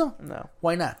 You don't think so? No.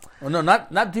 Why not? Well, no,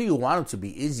 not do you want him to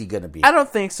be? Is he gonna be? I don't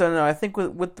think so. No, I think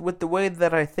with the way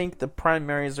that I think the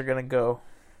primaries are gonna go.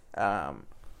 No,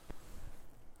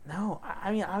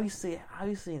 I mean obviously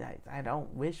I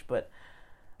don't wish, but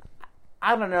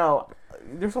I don't know.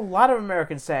 There's a lot of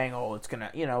Americans saying, "Oh, it's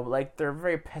gonna," like they're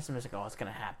very pessimistic. "Oh, it's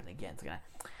gonna happen again. It's gonna."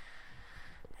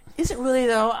 Is it really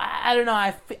though? I don't know.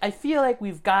 I feel like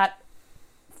we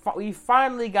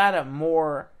finally got a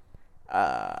more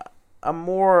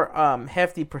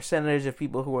hefty percentage of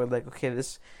people who are like, okay,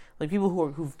 this, like people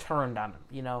who've turned on him.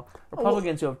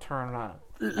 Republicans who have turned on him.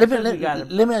 Let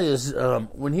me ask this.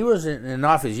 When he was in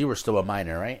office, you were still a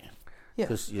minor, right? Yeah.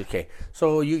 Okay.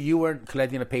 So you weren't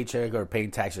collecting a paycheck or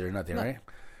paying taxes or nothing, right?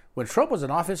 When Trump was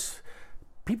in office,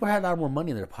 people had a lot more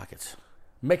money in their pockets.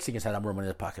 Mexicans had a lot more money in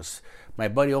their pockets. My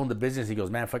buddy owned the business. He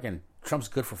goes, man, fucking Trump's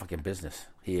good for fucking business.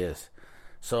 He is.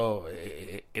 So,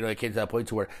 it came to that point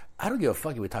to where I don't give a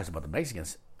fuck if he talks about the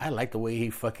Mexicans. I like the way he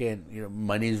fucking,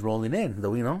 money's rolling in,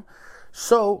 though,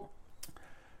 So,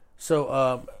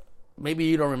 maybe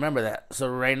you don't remember that. So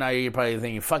right now you're probably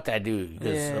thinking, fuck that dude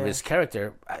because of his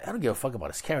character. I don't give a fuck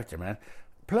about his character, man.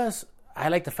 Plus, I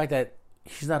like the fact that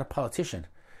he's not a politician.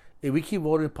 If we keep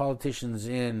voting politicians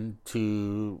in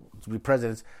to be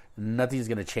presidents, nothing's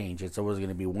going to change. It's always going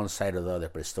to be one side or the other,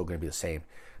 but it's still going to be the same.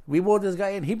 We vote this guy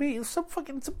in. He made some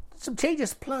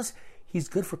changes. Plus, he's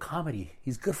good for comedy.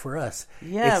 He's good for us.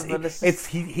 Yeah,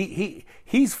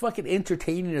 he's fucking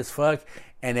entertaining as fuck,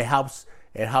 and it helps.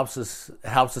 It helps us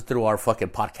through our fucking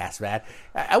podcast, man.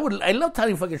 I love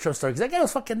telling fucking Trump stories. That guy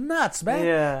was fucking nuts, man.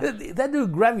 Yeah. That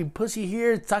dude grabbing pussy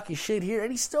here, talking shit here,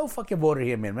 and he still fucking voted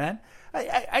him in, man.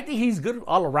 I think he's good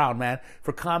all around, man.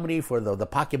 For comedy, for the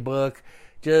pocketbook,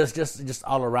 just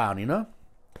all around,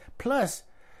 Plus,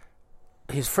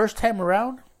 his first time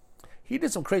around, he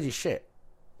did some crazy shit.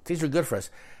 Things were good for us.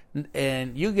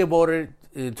 And you get voted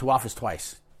into office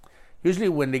twice. Usually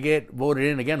when they get voted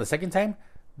in again the second time,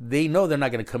 they know they're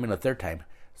not going to come in a third time.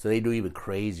 So they do even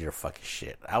crazier fucking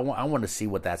shit. I want to see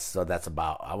what that's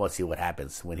about. I want to see what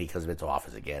happens when he comes into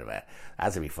office again, man.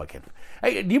 That's going to be fucking...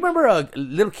 Hey, do you remember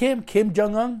little Kim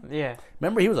Jong-un? Yeah.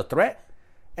 Remember he was a threat?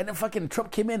 And then fucking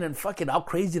Trump came in and fucking out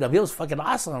crazy them. He was fucking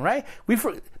awesome, right?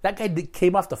 That guy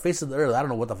came off the face of the earth. I don't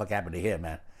know what the fuck happened to him,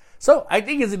 man. So I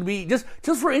think it's going to be just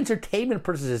for entertainment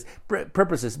purposes.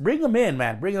 Bring them in,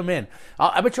 man. Bring them in.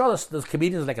 I bet you all those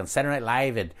comedians like on Saturday Night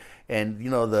Live and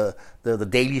the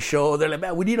Daily Show. They're like,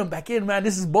 man, we need them back in, man.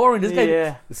 This is boring. This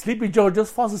guy, Sleepy Joe,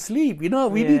 just falls asleep. We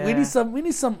need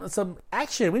some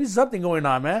action. We need something going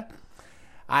on, man.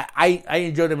 I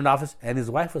enjoyed him in office, and his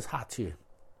wife was hot too.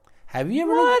 Have you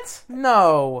ever? What?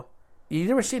 No. You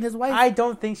never seen his wife? I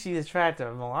don't think she's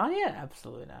attractive. Melania?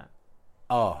 Absolutely not.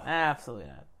 Oh. Absolutely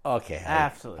not. Okay.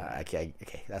 Absolutely. Okay,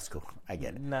 that's cool. I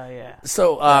get it. No, yeah.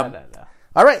 So, No.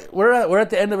 all right, we're at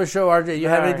the end of the show, RJ. You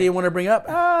have anything you want to bring up?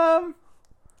 No,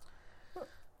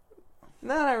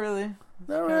 not really.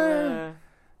 Not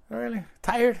really.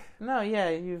 Tired? No, yeah,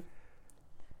 you.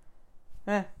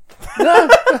 No.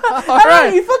 All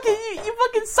right. You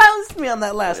fucking silenced me on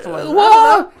that last one.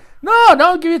 Well, no,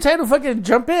 don't give you time to fucking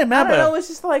jump in, man. I don't know. It's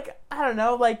just like I don't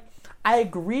know. Like I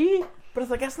agree, but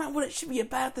it's like that's not what it should be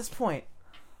about at this point.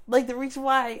 Like the reason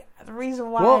why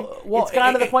well, it's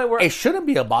gotten to the point where it shouldn't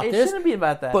be about this. It shouldn't be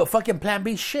about that. But fucking Plan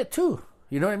B shit too.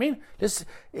 You know what I mean? Let's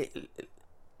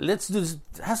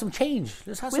have some change.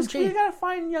 Let's have some change. We gotta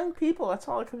find young people. That's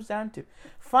all it comes down to.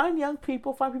 Find young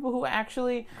people. Find people who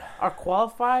actually are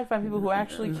qualified. Find people who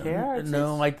actually care.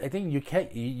 I think you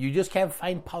can't. You just can't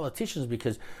find politicians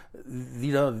because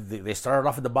they started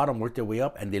off at the bottom, worked their way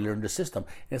up, and they learned the system.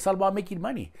 And it's all about making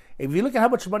money. If you look at how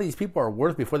much money these people are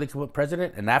worth before they become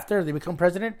president and after they become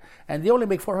president, and they only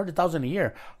make $400,000 a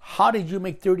year, how did you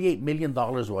make $38 million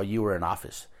while you were in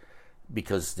office?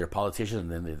 Because they're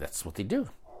politicians, and that's what they do.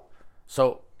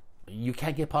 So you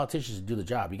can't get politicians to do the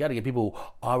job. You got to get people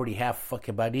who already have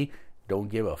fucking money, don't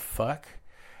give a fuck.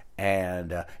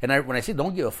 And when I say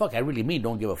don't give a fuck, I really mean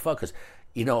don't give a fuck. Because,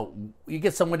 you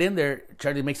get someone in there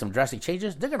trying to make some drastic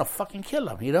changes, they're going to fucking kill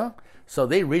them, So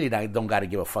they really don't got to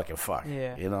give a fucking fuck,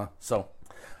 yeah. So,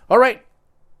 all right.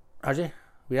 Ajay,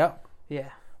 we out? Yeah.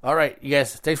 All right, you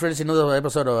guys, thanks for listening to another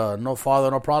episode of No Father,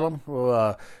 No Problem.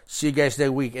 We'll see you guys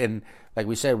next week. And like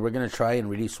we said, we're going to try and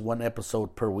release one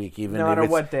episode per week. No matter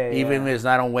what day. Even if it's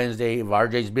not on Wednesday, if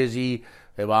RJ's busy,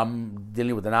 if I'm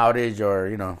dealing with an outage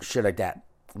or, shit like that.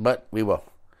 But we will.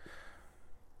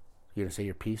 You're going to say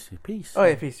your piece? Your piece. Oh,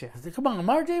 yeah, peace, yeah. Come on,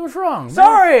 RJ, what's wrong?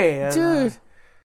 Sorry! Man? Dude.